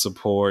amount of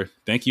support.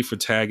 Thank you for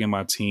tagging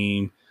my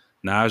team.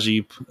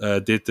 Najee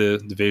did the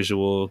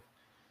visual.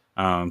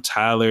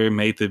 Tyler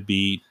made the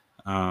beat.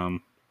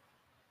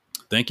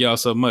 Thank y'all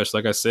so much.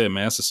 Like I said,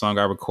 man, that's a song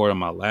I record on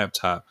my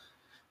laptop.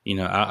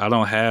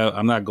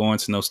 I'm not going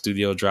to no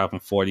studio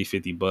dropping 40,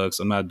 $50.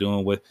 I'm not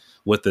doing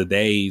what the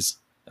days.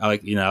 I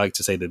like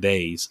to say the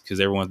days because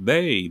everyone's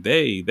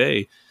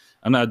they.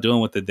 I'm not doing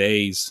what the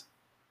days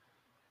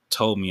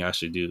told me I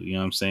should do. You know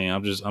what I'm saying?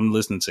 I'm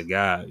listening to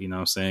God, you know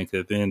what I'm saying?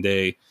 Because at the end of the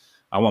day,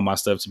 I want my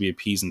stuff to be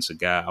appeasing to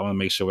God. I want to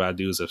make sure what I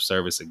do is of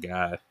service to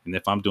God. And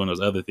if I'm doing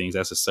those other things,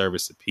 that's a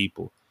service to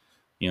people.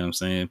 You know what I'm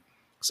saying?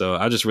 So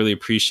I just really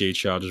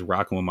appreciate y'all just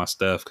rocking with my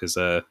stuff because,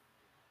 a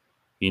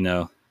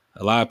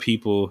lot of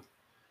people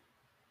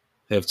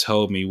have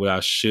told me what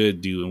I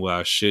should do and what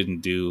I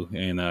shouldn't do.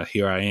 And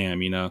here I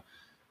am, I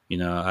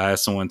had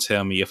someone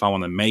tell me if I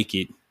want to make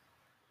it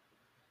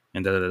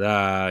and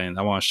and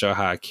I want to show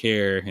how I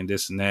care and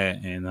this and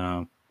that. And,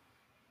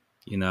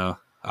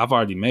 I've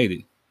already made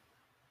it.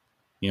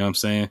 You know what I'm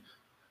saying?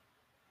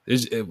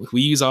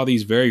 We use all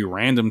these very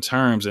random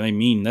terms and they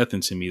mean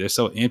nothing to me. They're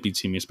so empty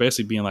to me,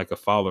 especially being like a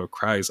follower of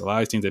Christ. A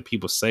lot of things that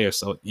people say are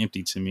so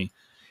empty to me.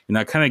 And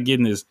I kind of get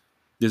in this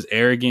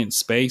arrogant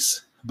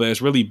space, but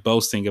it's really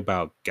boasting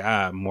about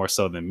God more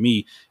so than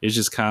me. It's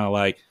just kind of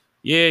like,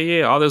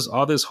 yeah, all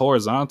this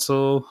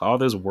horizontal, all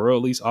this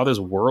worldly, all this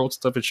world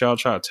stuff that y'all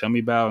try to tell me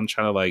about and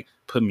try to like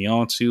put me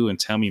onto and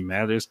tell me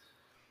matters.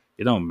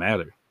 It don't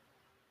matter.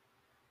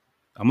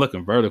 I'm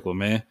looking vertical,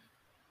 man.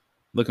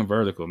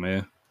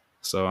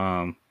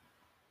 So,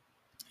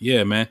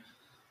 yeah, man,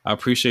 I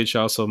appreciate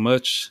y'all so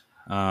much.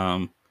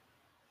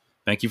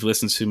 Thank you for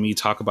listening to me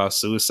talk about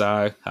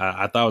suicide.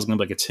 I thought it was going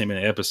to be like a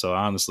 10-minute episode,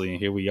 honestly. And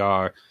here we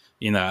are.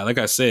 Like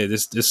I said,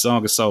 this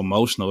song is so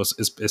emotional.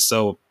 It's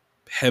so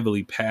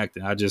heavily packed.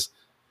 And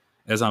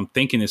as I'm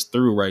thinking this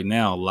through right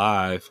now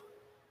live,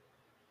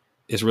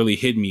 it's really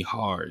hitting me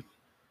hard,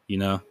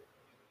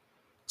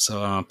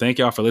 So thank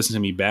y'all for listening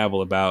to me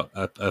babble about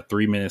a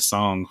 3-minute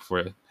song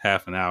for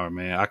half an hour,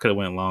 man. I could have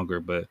went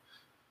longer, but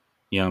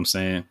you know what I'm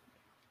saying?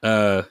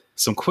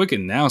 Some quick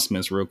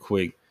announcements real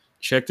quick.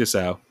 Check this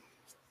out.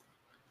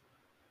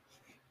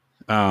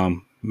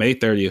 May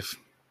 30th,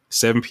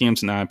 7 p.m.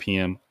 to 9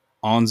 p.m.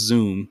 on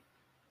Zoom,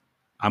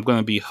 I'm going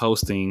to be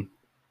hosting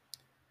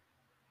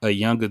a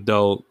young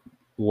adult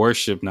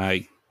worship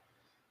night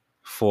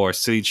for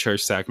City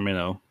Church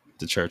Sacramento,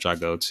 the church I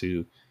go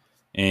to.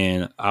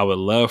 And I would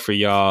love for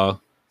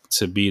y'all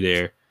to be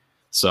there.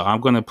 So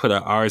I'm going to put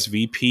an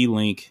RSVP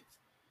link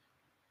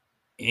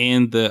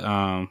in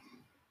the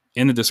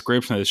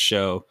description of the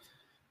show.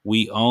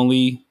 We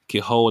only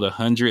can hold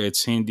 100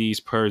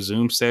 attendees per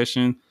Zoom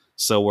session.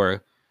 So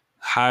we're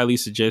highly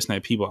suggesting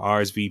that people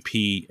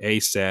RSVP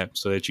ASAP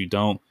so that you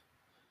don't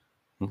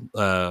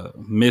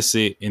miss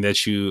it and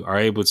that you are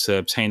able to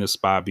obtain a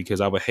spot,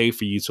 because I would hate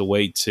for you to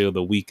wait till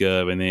the week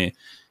of and then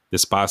the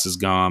spots is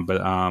gone.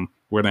 But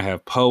we're going to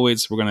have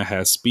poets. We're going to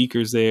have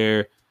speakers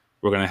there.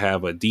 We're going to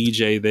have a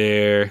DJ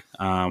there.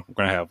 We're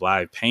going to have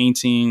live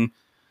painting.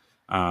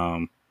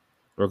 We're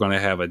going to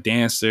have a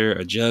dancer,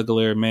 a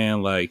juggler,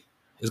 man. Like,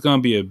 it's going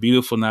to be a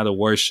beautiful night of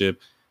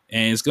worship,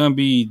 and it's going to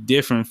be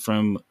different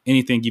from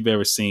anything you've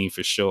ever seen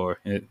for sure.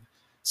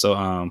 So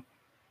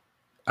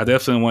I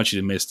definitely want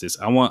you to miss this.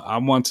 I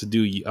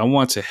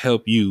want to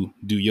help you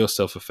do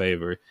yourself a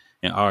favor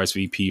and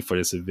RSVP for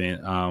this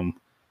event.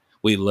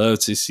 We'd love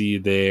to see you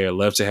there.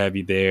 Love to have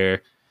you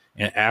there.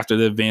 And after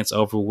the event's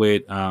over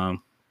with, we're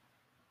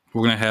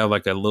going to have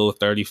like a little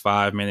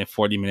 35-minute,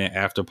 40-minute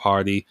after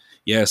party.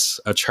 Yes,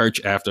 a church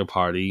after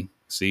party.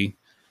 See?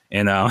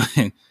 And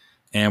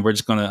and we're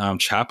just gonna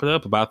chop it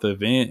up about the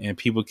event, and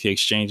people can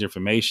exchange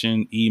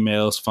information,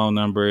 emails, phone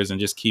numbers, and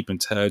just keep in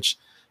touch.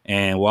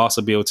 And we'll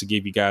also be able to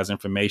give you guys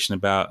information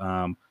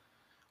about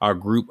our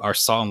group, our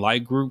Salt and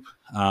Light group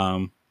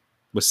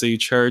with City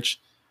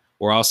Church.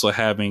 We're also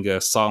having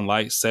a Salt and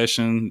Light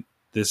session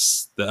the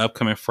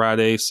upcoming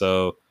Friday,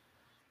 so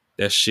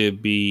that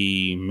should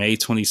be May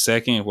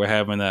 22nd. We're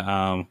having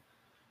a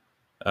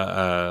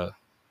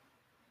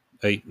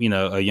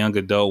a young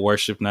adult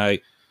worship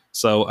night.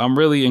 So I'm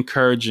really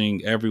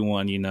encouraging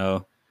everyone,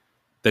 I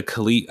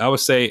would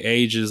say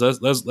ages.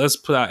 Let's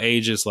put out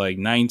ages like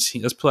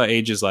 19. Let's put out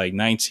ages like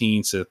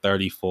 19 to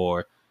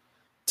 34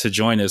 to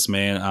join us,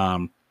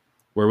 man.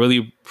 We're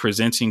really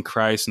presenting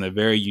Christ in a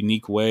very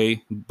unique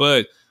way,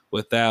 but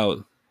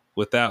without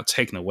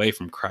taking away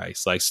from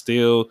Christ. Like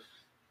still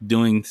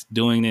doing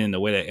it in a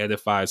way that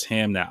edifies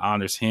Him, that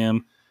honors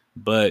Him,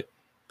 but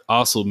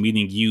also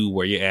meeting you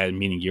where you're at,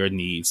 meeting your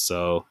needs.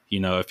 So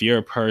if you're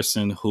a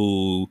person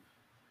who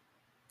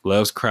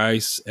loves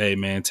Christ, hey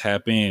man,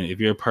 tap in. If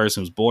you're a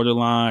person who's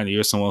borderline, or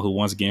you're someone who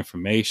wants to get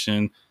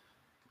information,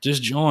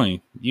 just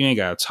join. You ain't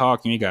gotta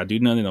talk, you ain't gotta do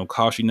nothing, it don't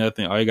cost you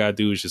nothing. All you gotta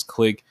do is just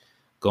click,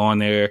 go on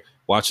there,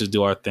 watch us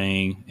do our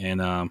thing.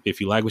 And if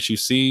you like what you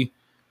see,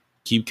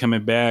 keep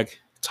coming back,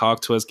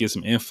 talk to us, get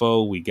some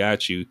info. We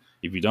got you.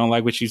 If you don't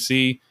like what you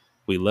see,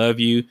 we love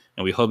you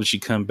and we hope that you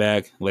come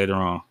back later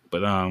on.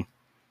 But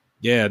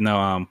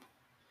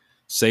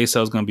Say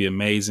So is gonna be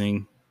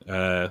amazing.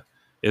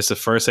 It's the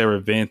first ever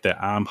event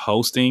that I'm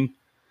hosting,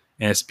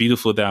 and it's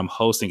beautiful that I'm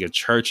hosting a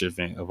church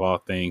event of all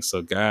things.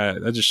 So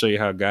God, that just show you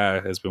how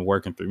God has been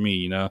working through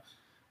me,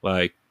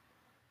 like,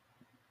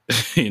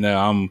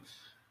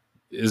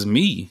 it's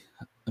me.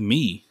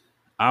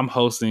 I'm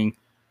hosting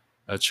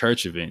a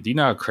church event. Do you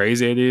know how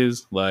crazy it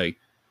is? Like,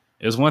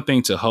 it's one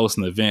thing to host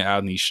an event out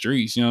in these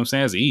streets. You know what I'm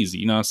saying? It's easy.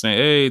 You know what I'm saying?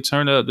 Hey,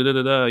 turn up, da da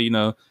da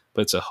da.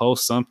 But to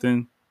host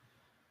something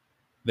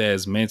that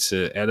is meant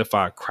to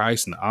edify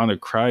Christ and honor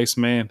Christ,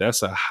 man,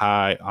 that's a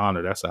high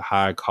honor. That's a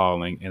high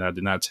calling. And I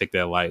did not take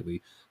that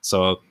lightly.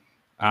 So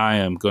I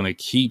am going to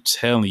keep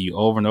telling you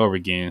over and over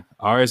again,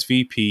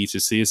 RSVP to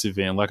see this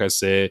event. Like I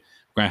said,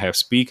 we're going to have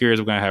speakers.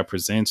 We're going to have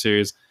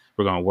presenters.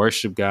 We're going to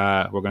worship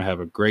God. We're going to have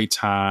a great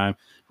time.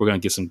 We're going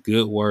to get some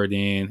good word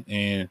in.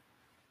 And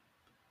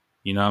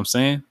you know what I'm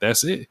saying?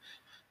 That's it.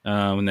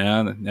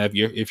 Now if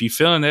you're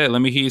feeling that, let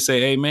me hear you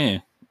say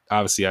amen.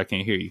 Obviously, I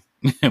can't hear you.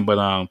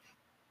 But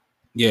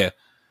yeah.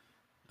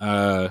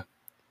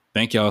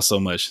 Thank y'all so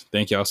much.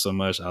 Thank y'all so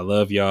much. I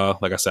love y'all.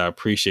 Like I said, I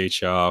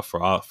appreciate y'all for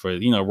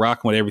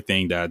rocking with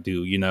everything that I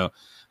do.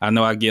 I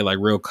know I get like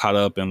real caught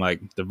up in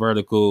like the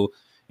vertical,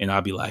 and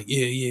I'll be like,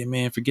 yeah,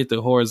 man, forget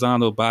the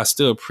horizontal, but I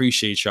still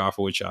appreciate y'all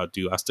for what y'all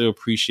do. I still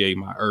appreciate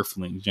my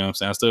earthlings. You know what I'm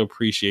saying? I still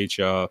appreciate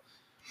y'all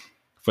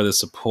for the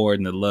support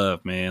and the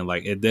love, man.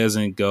 Like, it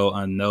doesn't go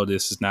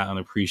unnoticed. It's not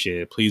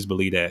unappreciated. Please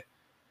believe that.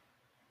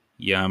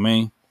 Yeah, I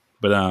mean,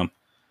 but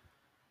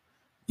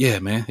yeah,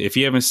 man. If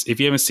you haven't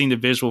seen the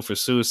visual for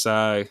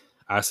Suicide,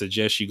 I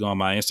suggest you go on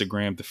my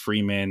Instagram, the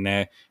Freeman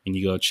Nat, and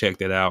you go check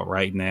that out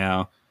right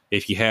now.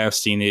 If you have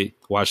seen it,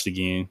 watch it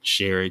again,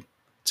 share it,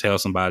 tell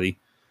somebody,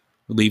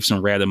 leave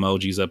some rat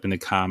emojis up in the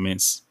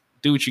comments.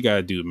 Do what you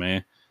gotta do,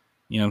 man.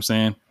 You know what I'm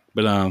saying?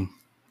 But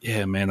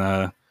yeah,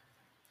 man.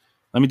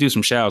 Let me do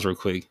some shouts real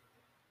quick.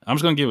 I'm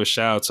just gonna give a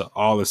shout out to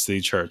all the City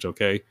Church,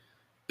 okay?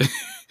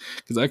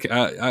 Because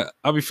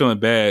I'll be feeling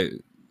bad,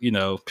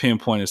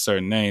 pinpointing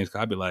certain names.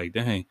 I'll be like,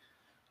 dang,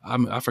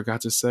 I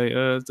forgot to say.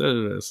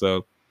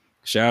 So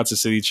shout out to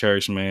City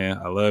Church, man.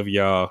 I love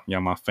y'all.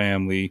 Y'all my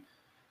family.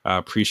 I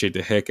appreciate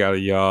the heck out of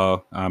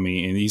y'all. I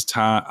mean, in these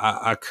times,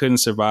 I couldn't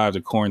survive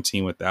the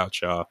quarantine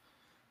without y'all.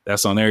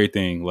 That's on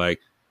everything.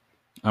 Like,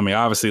 I mean,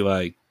 obviously,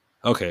 like,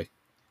 okay.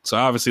 So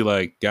obviously,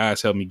 like,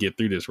 God's helped me get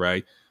through this,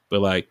 right?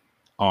 But like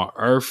on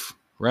Earth,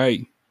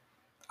 right?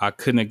 I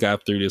couldn't have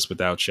got through this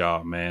without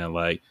y'all, man.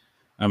 Like,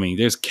 I mean,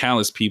 there's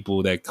countless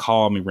people that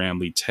call me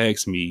randomly,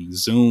 text me,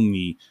 Zoom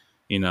me.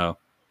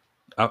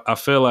 I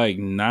feel like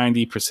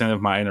 90%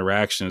 of my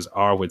interactions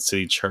are with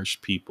City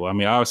Church people. I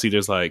mean, obviously,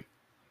 there's like,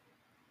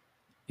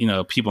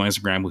 people on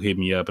Instagram who hit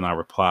me up and I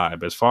reply.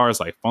 But as far as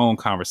like phone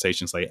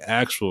conversations, like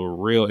actual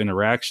real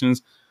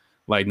interactions,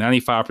 like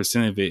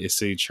 95% of it is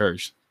City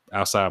Church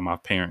outside of my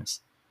parents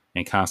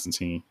and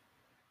Constantine.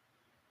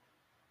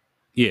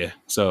 Yeah.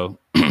 So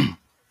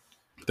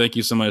thank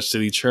you so much,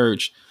 City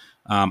Church.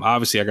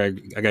 Obviously, I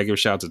gotta give a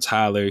shout out to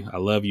Tyler. I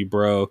love you,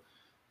 bro.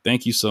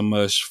 Thank you so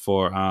much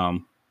for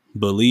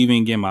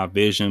believing in my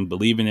vision,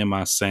 believing in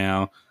my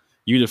sound.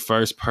 You're the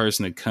first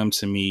person to come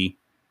to me.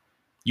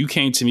 You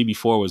came to me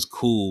before it was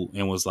cool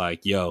and was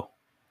like, yo,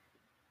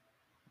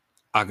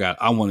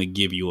 I want to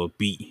give you a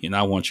beat and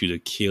I want you to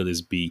kill this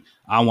beat.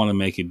 I want to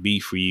make a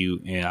beat for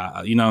you.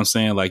 And you know what I'm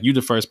saying? Like, you're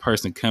the first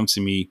person to come to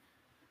me.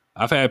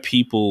 I've had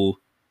people,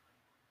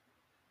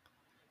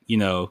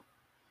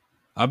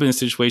 I've been in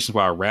situations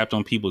where I rapped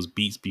on people's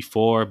beats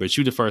before, but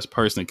you're the first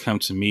person to come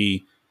to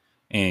me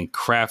and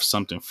craft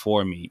something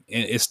for me.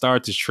 And it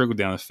started to trickle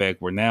down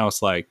effect where now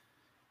it's like,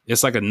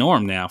 it's like a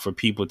norm now for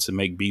people to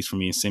make beats for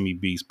me and send me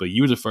beats. But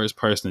you were the first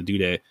person to do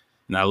that.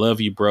 And I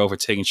love you, bro, for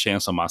taking a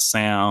chance on my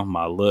sound,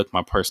 my look,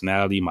 my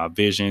personality, my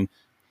vision.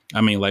 I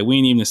mean, like, we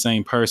ain't even the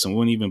same person. We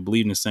don't even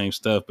believe in the same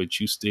stuff, but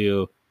you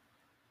still,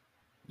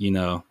 you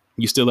know,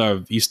 you still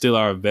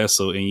are a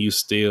vessel, and you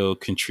still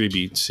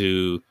contribute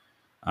to,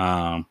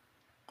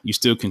 you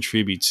still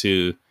contribute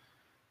to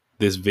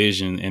this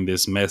vision and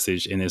this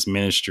message and this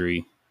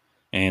ministry.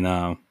 And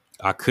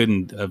I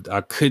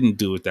couldn't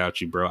do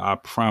without you, bro. I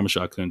promise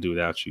you I couldn't do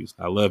without you.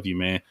 I love you,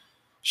 man.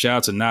 Shout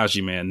out to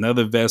Najee, man.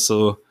 Another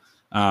vessel.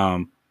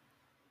 For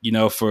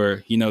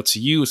to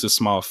you, it's a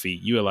small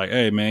feat. You were like,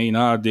 hey, man,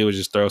 all I did was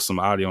just throw some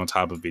audio on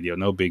top of video.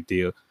 No big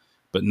deal.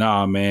 But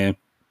nah, man,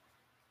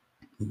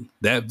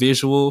 that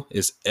visual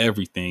is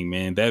everything,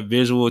 man. That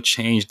visual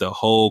changed the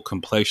whole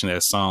complexion of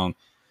that song.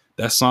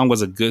 That song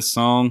was a good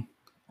song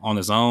on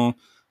its own,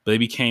 but it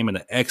became an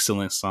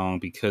excellent song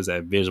because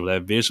that visual.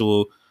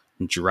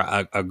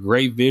 A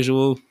great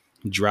visual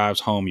drives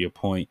home your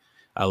point.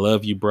 I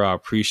love you, bro. I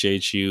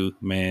appreciate you,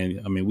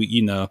 man. I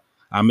mean,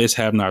 I miss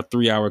having our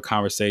 3-hour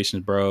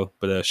conversations, bro.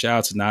 But shout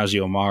out to Najee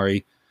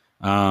Omari.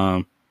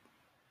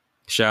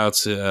 Shout out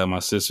to my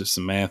sister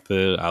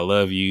Samantha. I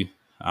love you.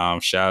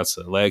 Shout out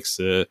to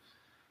Alexa.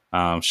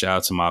 Shout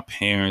out to my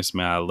parents,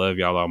 man. I love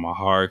y'all all my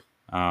heart.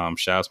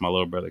 Shout out to my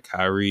little brother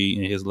Kyrie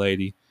and his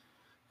lady.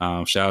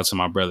 Shout out to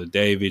my brother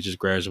David, just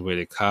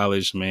graduated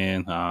college,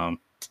 man.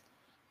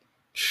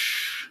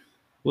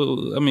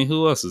 Well, I mean,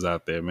 who else is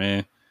out there,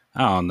 man?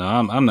 I don't know.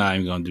 I'm not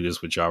even gonna do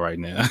this with y'all right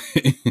now.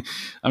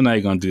 I'm not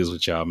even gonna do this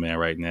with y'all, man,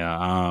 right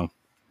now.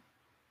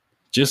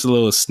 Just a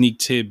little sneak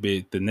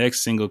tidbit. The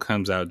next single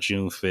comes out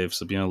June 5th,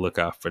 so be on the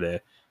lookout for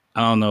that.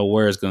 I don't know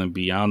where it's gonna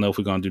be. I don't know if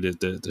we're gonna do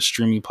the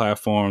streaming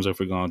platforms or if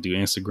we're gonna do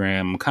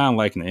Instagram. I'm kind of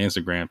liking the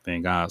Instagram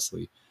thing,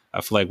 honestly.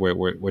 I feel like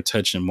we're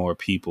touching more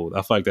people.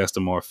 I feel like that's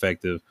the more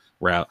effective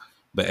route.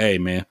 But hey,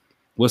 man,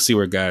 we'll see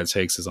where God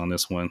takes us on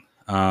this one.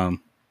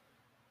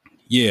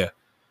 Yeah.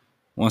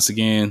 Once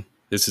again,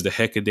 this is the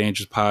Hecka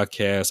Dangerous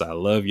podcast. I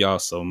love y'all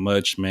so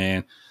much,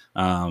 man.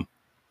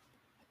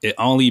 It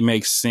only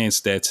makes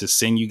sense that to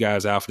send you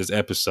guys out for this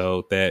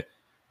episode that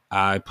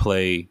I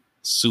play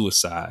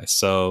Suicide.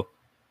 So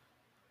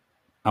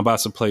I'm about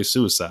to play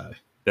Suicide.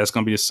 That's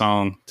going to be the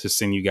song to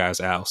send you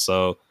guys out.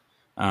 So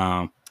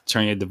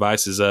turn your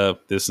devices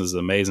up. This is an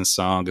amazing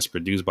song. It's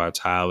produced by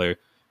Tyler.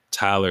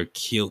 Tyler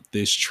killed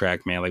this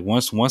track, man. Like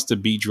once the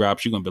beat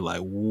drops, you're going to be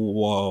like,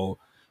 whoa.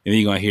 And then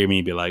you're going to hear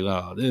me be like,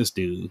 oh, this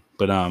dude.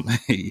 But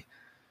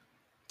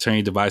turn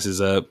your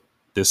devices up.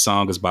 This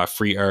song is by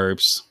Free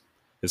Herbs.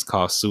 It's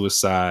called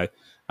Suicide.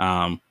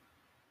 I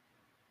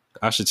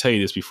should tell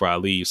you this before I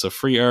leave. So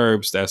Free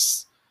Herbs,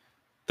 that's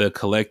the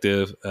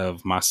collective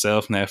of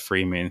myself, Nat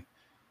Freeman,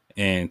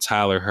 and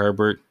Tyler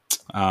Herbert.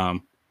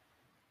 The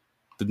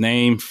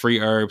name Free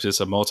Herbs is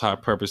a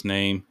multi-purpose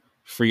name.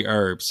 Free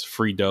Herbs,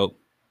 free dope,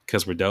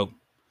 because we're dope.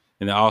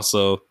 And then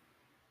also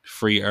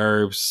Free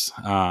Herbs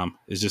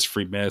is just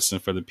free medicine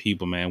for the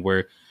people, man.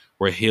 We're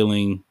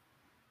healing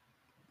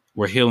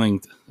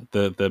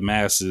the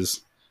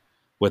masses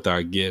with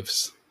our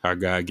gifts, our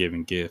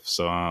God-given gifts.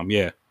 So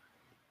yeah.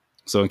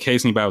 So in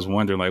case anybody was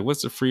wondering, like,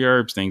 what's the Free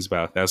Herbs things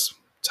about? That's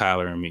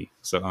Tyler and me.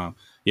 So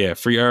yeah,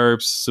 Free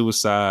Herbs,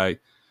 Suicide.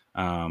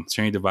 Turn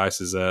your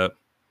devices up.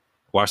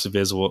 Watch the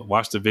visual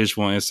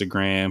on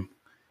Instagram.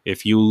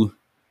 If you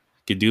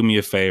could do me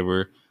a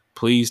favor,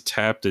 please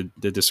tap the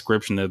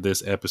description of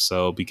this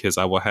episode because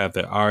I will have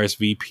the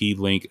RSVP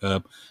link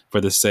up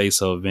for the Say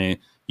So event.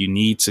 You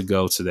need to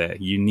go to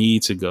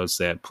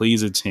that.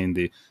 Please attend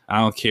it. I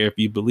don't care if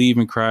you believe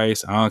in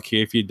Christ. I don't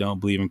care if you don't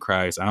believe in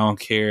Christ. I don't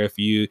care if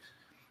you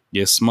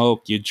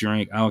smoke, you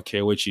drink. I don't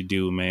care what you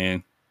do,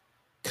 man.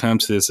 Come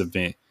to this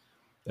event.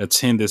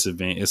 Attend this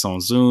event. It's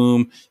on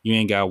Zoom. You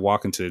ain't got to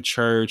walk into the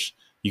church.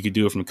 You could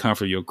do it from the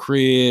comfort of your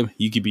crib.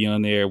 You could be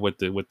on there with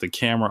the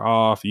camera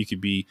off. You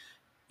could be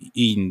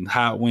eating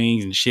hot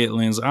wings and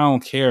chitlins. I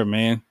don't care,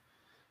 man.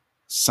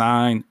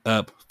 Sign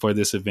up for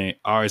this event.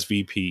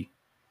 RSVP.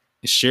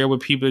 Share with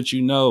people that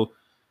you know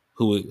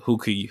who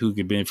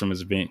could benefit from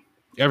this event.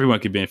 Everyone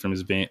could benefit from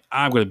this event.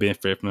 I'm going to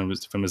benefit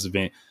from this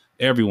event.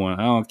 Everyone.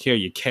 I don't care.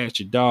 Your cats,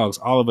 your dogs.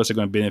 All of us are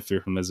going to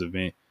benefit from this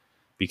event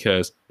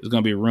because there's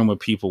going to be a room of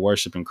people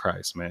worshiping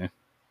Christ, man,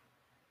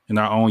 in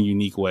our own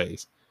unique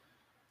ways.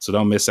 So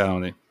don't miss out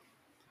on it.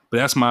 But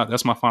that's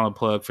my final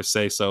plug for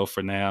Say So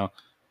for now.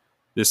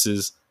 This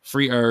is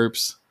Free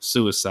Herbs,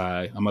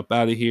 Suicide. I'm up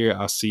out of here.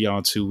 I'll see y'all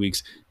in 2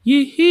 weeks.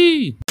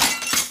 Yee-hee!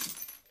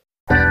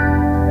 Yeah,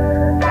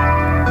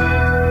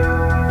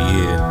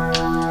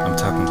 I'm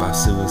talking about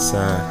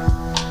suicide.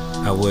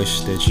 I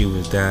wish that you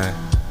would die.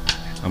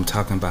 I'm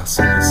talking about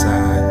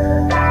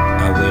suicide.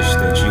 I wish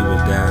that you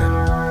would die.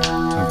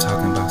 I'm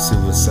talking about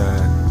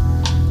suicide.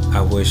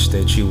 I wish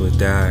that you would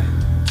die.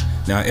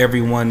 Now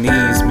everyone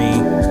needs me.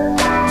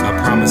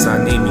 I promise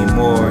I need me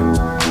more.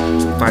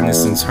 Fighting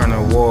this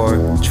internal war,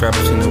 trapped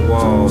between the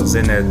walls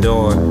in that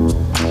door.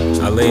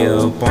 I lay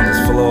up on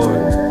this floor,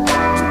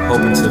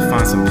 hoping to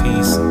find some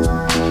peace.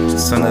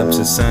 Sun up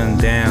to sun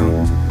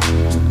down,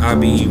 I'll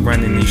be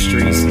running these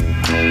streets.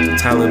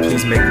 Tyler,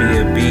 please make me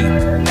a beat.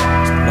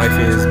 Life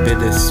is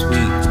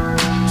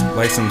bittersweet,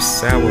 like some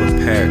Sour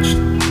Patch.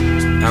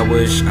 I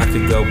wish I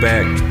could go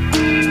back.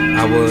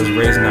 I was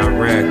raised in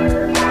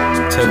Iraq.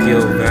 Tuck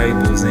your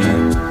valuables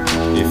in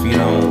if you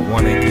don't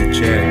wanna get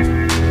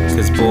jacked,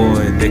 cause boy,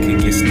 they can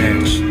get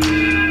snatched.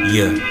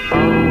 Yeah.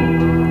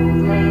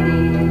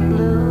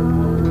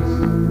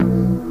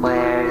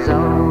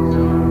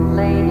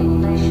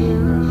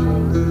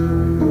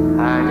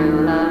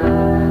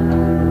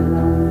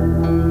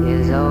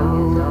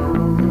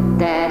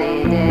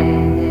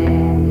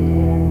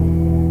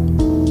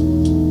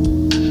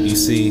 You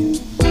see,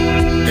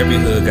 every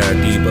hood got a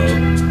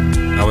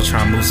Debo. I was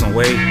trying to move some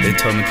weight, they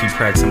told me keep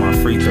practicing my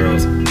free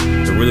throws.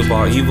 The root of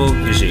all evil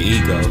is your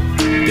ego.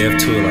 Deaf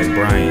to it like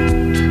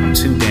Brian. I'm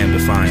too damn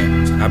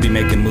defiant. I be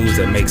making moves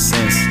that make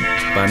sense,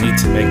 but I need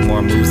to make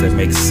more moves that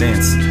make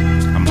sense.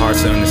 I'm hard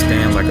to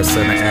understand like a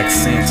southern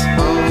accent.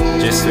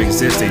 Just to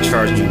exist, they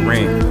charge me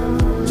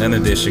rent. None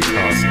of this shit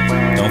costs.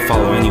 Don't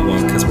follow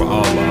anyone cause we're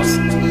all lost.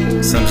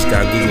 Some just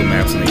got Google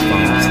Maps on their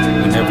phones.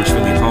 We're never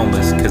truly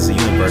homeless cause the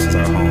universe is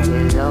our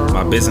home.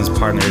 My business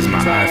partner is my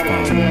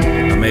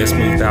iPhone. I made a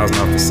smooth 1,000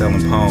 off of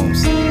selling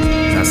poems,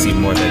 and I see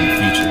more than the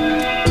future.